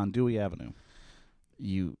Pizza Hut on Dewey Avenue.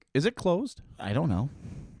 Is it closed? I don't know.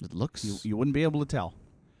 It looks. You wouldn't be able to tell.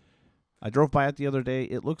 I drove by it the other day.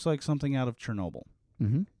 It looks like something out of Chernobyl.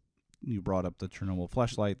 Mm-hmm. You brought up the Chernobyl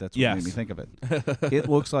fleshlight. That's what Yes. made me think of it. It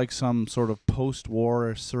looks like some sort of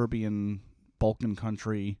post-war Serbian Balkan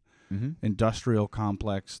country industrial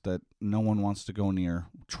complex that no one wants to go near.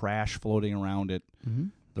 Trash floating around it. Mm-hmm.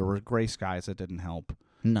 There were gray skies that didn't help.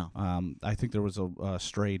 No. I think there was a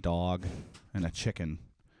stray dog and a chicken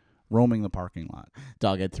roaming the parking lot.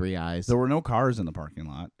 Dog had 3 eyes. There were no cars in the parking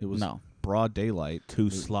lot. It was No. broad daylight. Two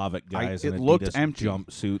Slavic guys in it looked Adidas empty.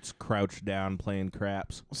 jumpsuits crouched down playing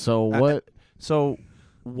craps. So what? So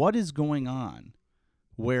what is going on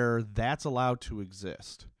where that's allowed to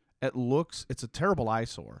exist? It's a terrible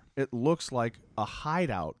eyesore. It looks like a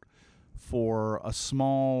hideout for a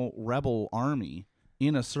small rebel army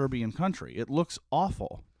in a Serbian country. It looks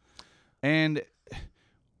awful. And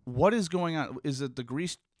what is going on? Is it the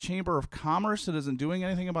Greece Chamber of Commerce that isn't doing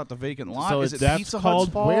anything about the vacant lot? So is it that's Pizza Hut's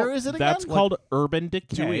called- fault? Where is it again? That's called urban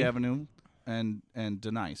decay. Dewey Avenue and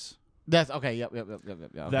Denice. That's okay. Yep. Okay.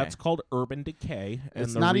 That's called urban decay. And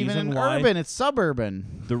It's the not even reason an why- urban. It's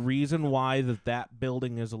suburban. The reason why that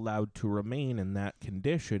building is allowed to remain in that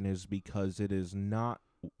condition is because it is not.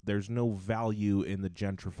 There's no value in the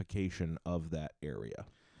gentrification of that area.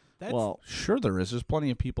 Well, sure there is. There's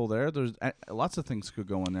plenty of people there. There's lots of things could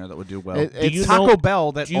go in there that would do well. It's Taco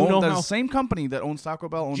Bell do you know the how- same company that owns Taco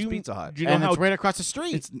Bell owns Do you- Pizza Hut. do you know and how it's right across the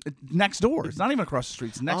street. It's next door. It's not even across the street.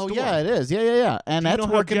 It's next oh door. yeah, it is. Yeah. And Do you that's know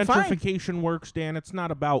how working fine. gentrification works, Dan? It's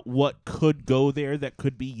not about what could go there that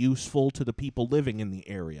could be useful to the people living in the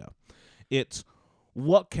area. It's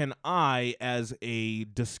what can I, as a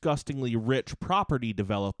disgustingly rich property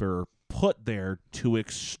developer, put there to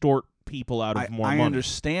extort people out of more I money.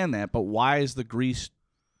 understand that, but why is the Greece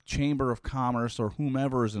Chamber of Commerce or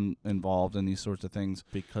whomever is involved in these sorts of things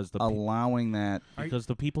Because allowing that? Because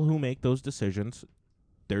the people who make those decisions,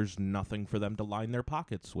 there's nothing for them to line their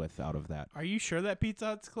pockets with out of that. Are you sure that Pizza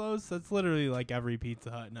Hut's closed? That's literally like every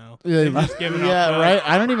Pizza Hut now. Yeah, They've just given up. yeah, right.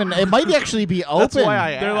 I don't even. It might actually be open. That's why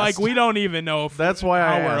I They're like, asked. we don't even know if That's why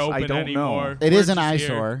how I we're asked. open I don't anymore. know. It We're is an just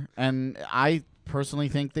here. eyesore, and I personally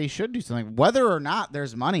think they should do something. Whether or not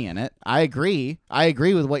there's money in it, I agree. I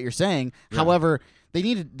agree with what you're saying. Yeah. However,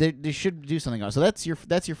 they should do something else. So that's your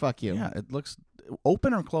fuck you. Yeah, it looks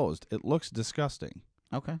open or closed. It looks disgusting.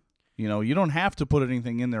 Okay. You know, you don't have to put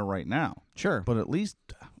anything in there right now, Sure. but at least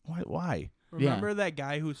why? Remember that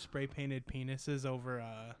guy who spray painted penises over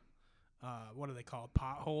what are they called?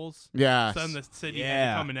 Potholes? Yes. So then the city had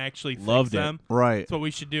Yeah. to come and actually Loved fix it. them. Right. That's what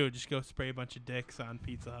we should do. Just go spray a bunch of dicks on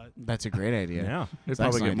Pizza Hut. That's a great idea. Yeah. They'd It's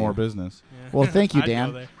probably excellent get more idea. business. Yeah. Well, thank you, I'd go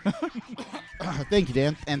Dan. there. Thank you,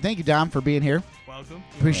 Dan, and thank you, Dom, for being here. Welcome.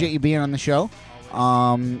 Appreciate you being on the show.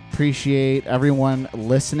 Always. Appreciate everyone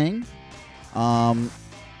listening.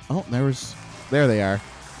 There they are.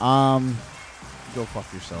 Go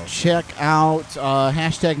fuck yourself. Check out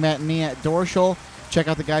hashtag Matt and me at Dorschel. Check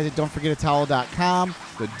out the guys at don'tforgetatowel.com.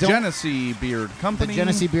 The Genesee Beard Company. The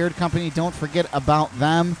Genesee Beard Company. Don't forget about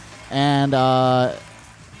them. And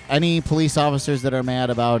any police officers that are mad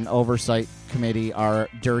about an oversight committee are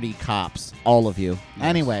dirty cops. All of you. Yes.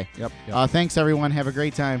 Anyway, Yep. thanks, everyone. Have a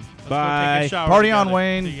great time. Let's go Bye. take a shower Party on, together.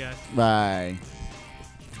 Wayne. See you guys. Bye.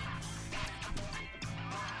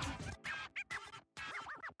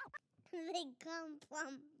 They come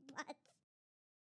from butts.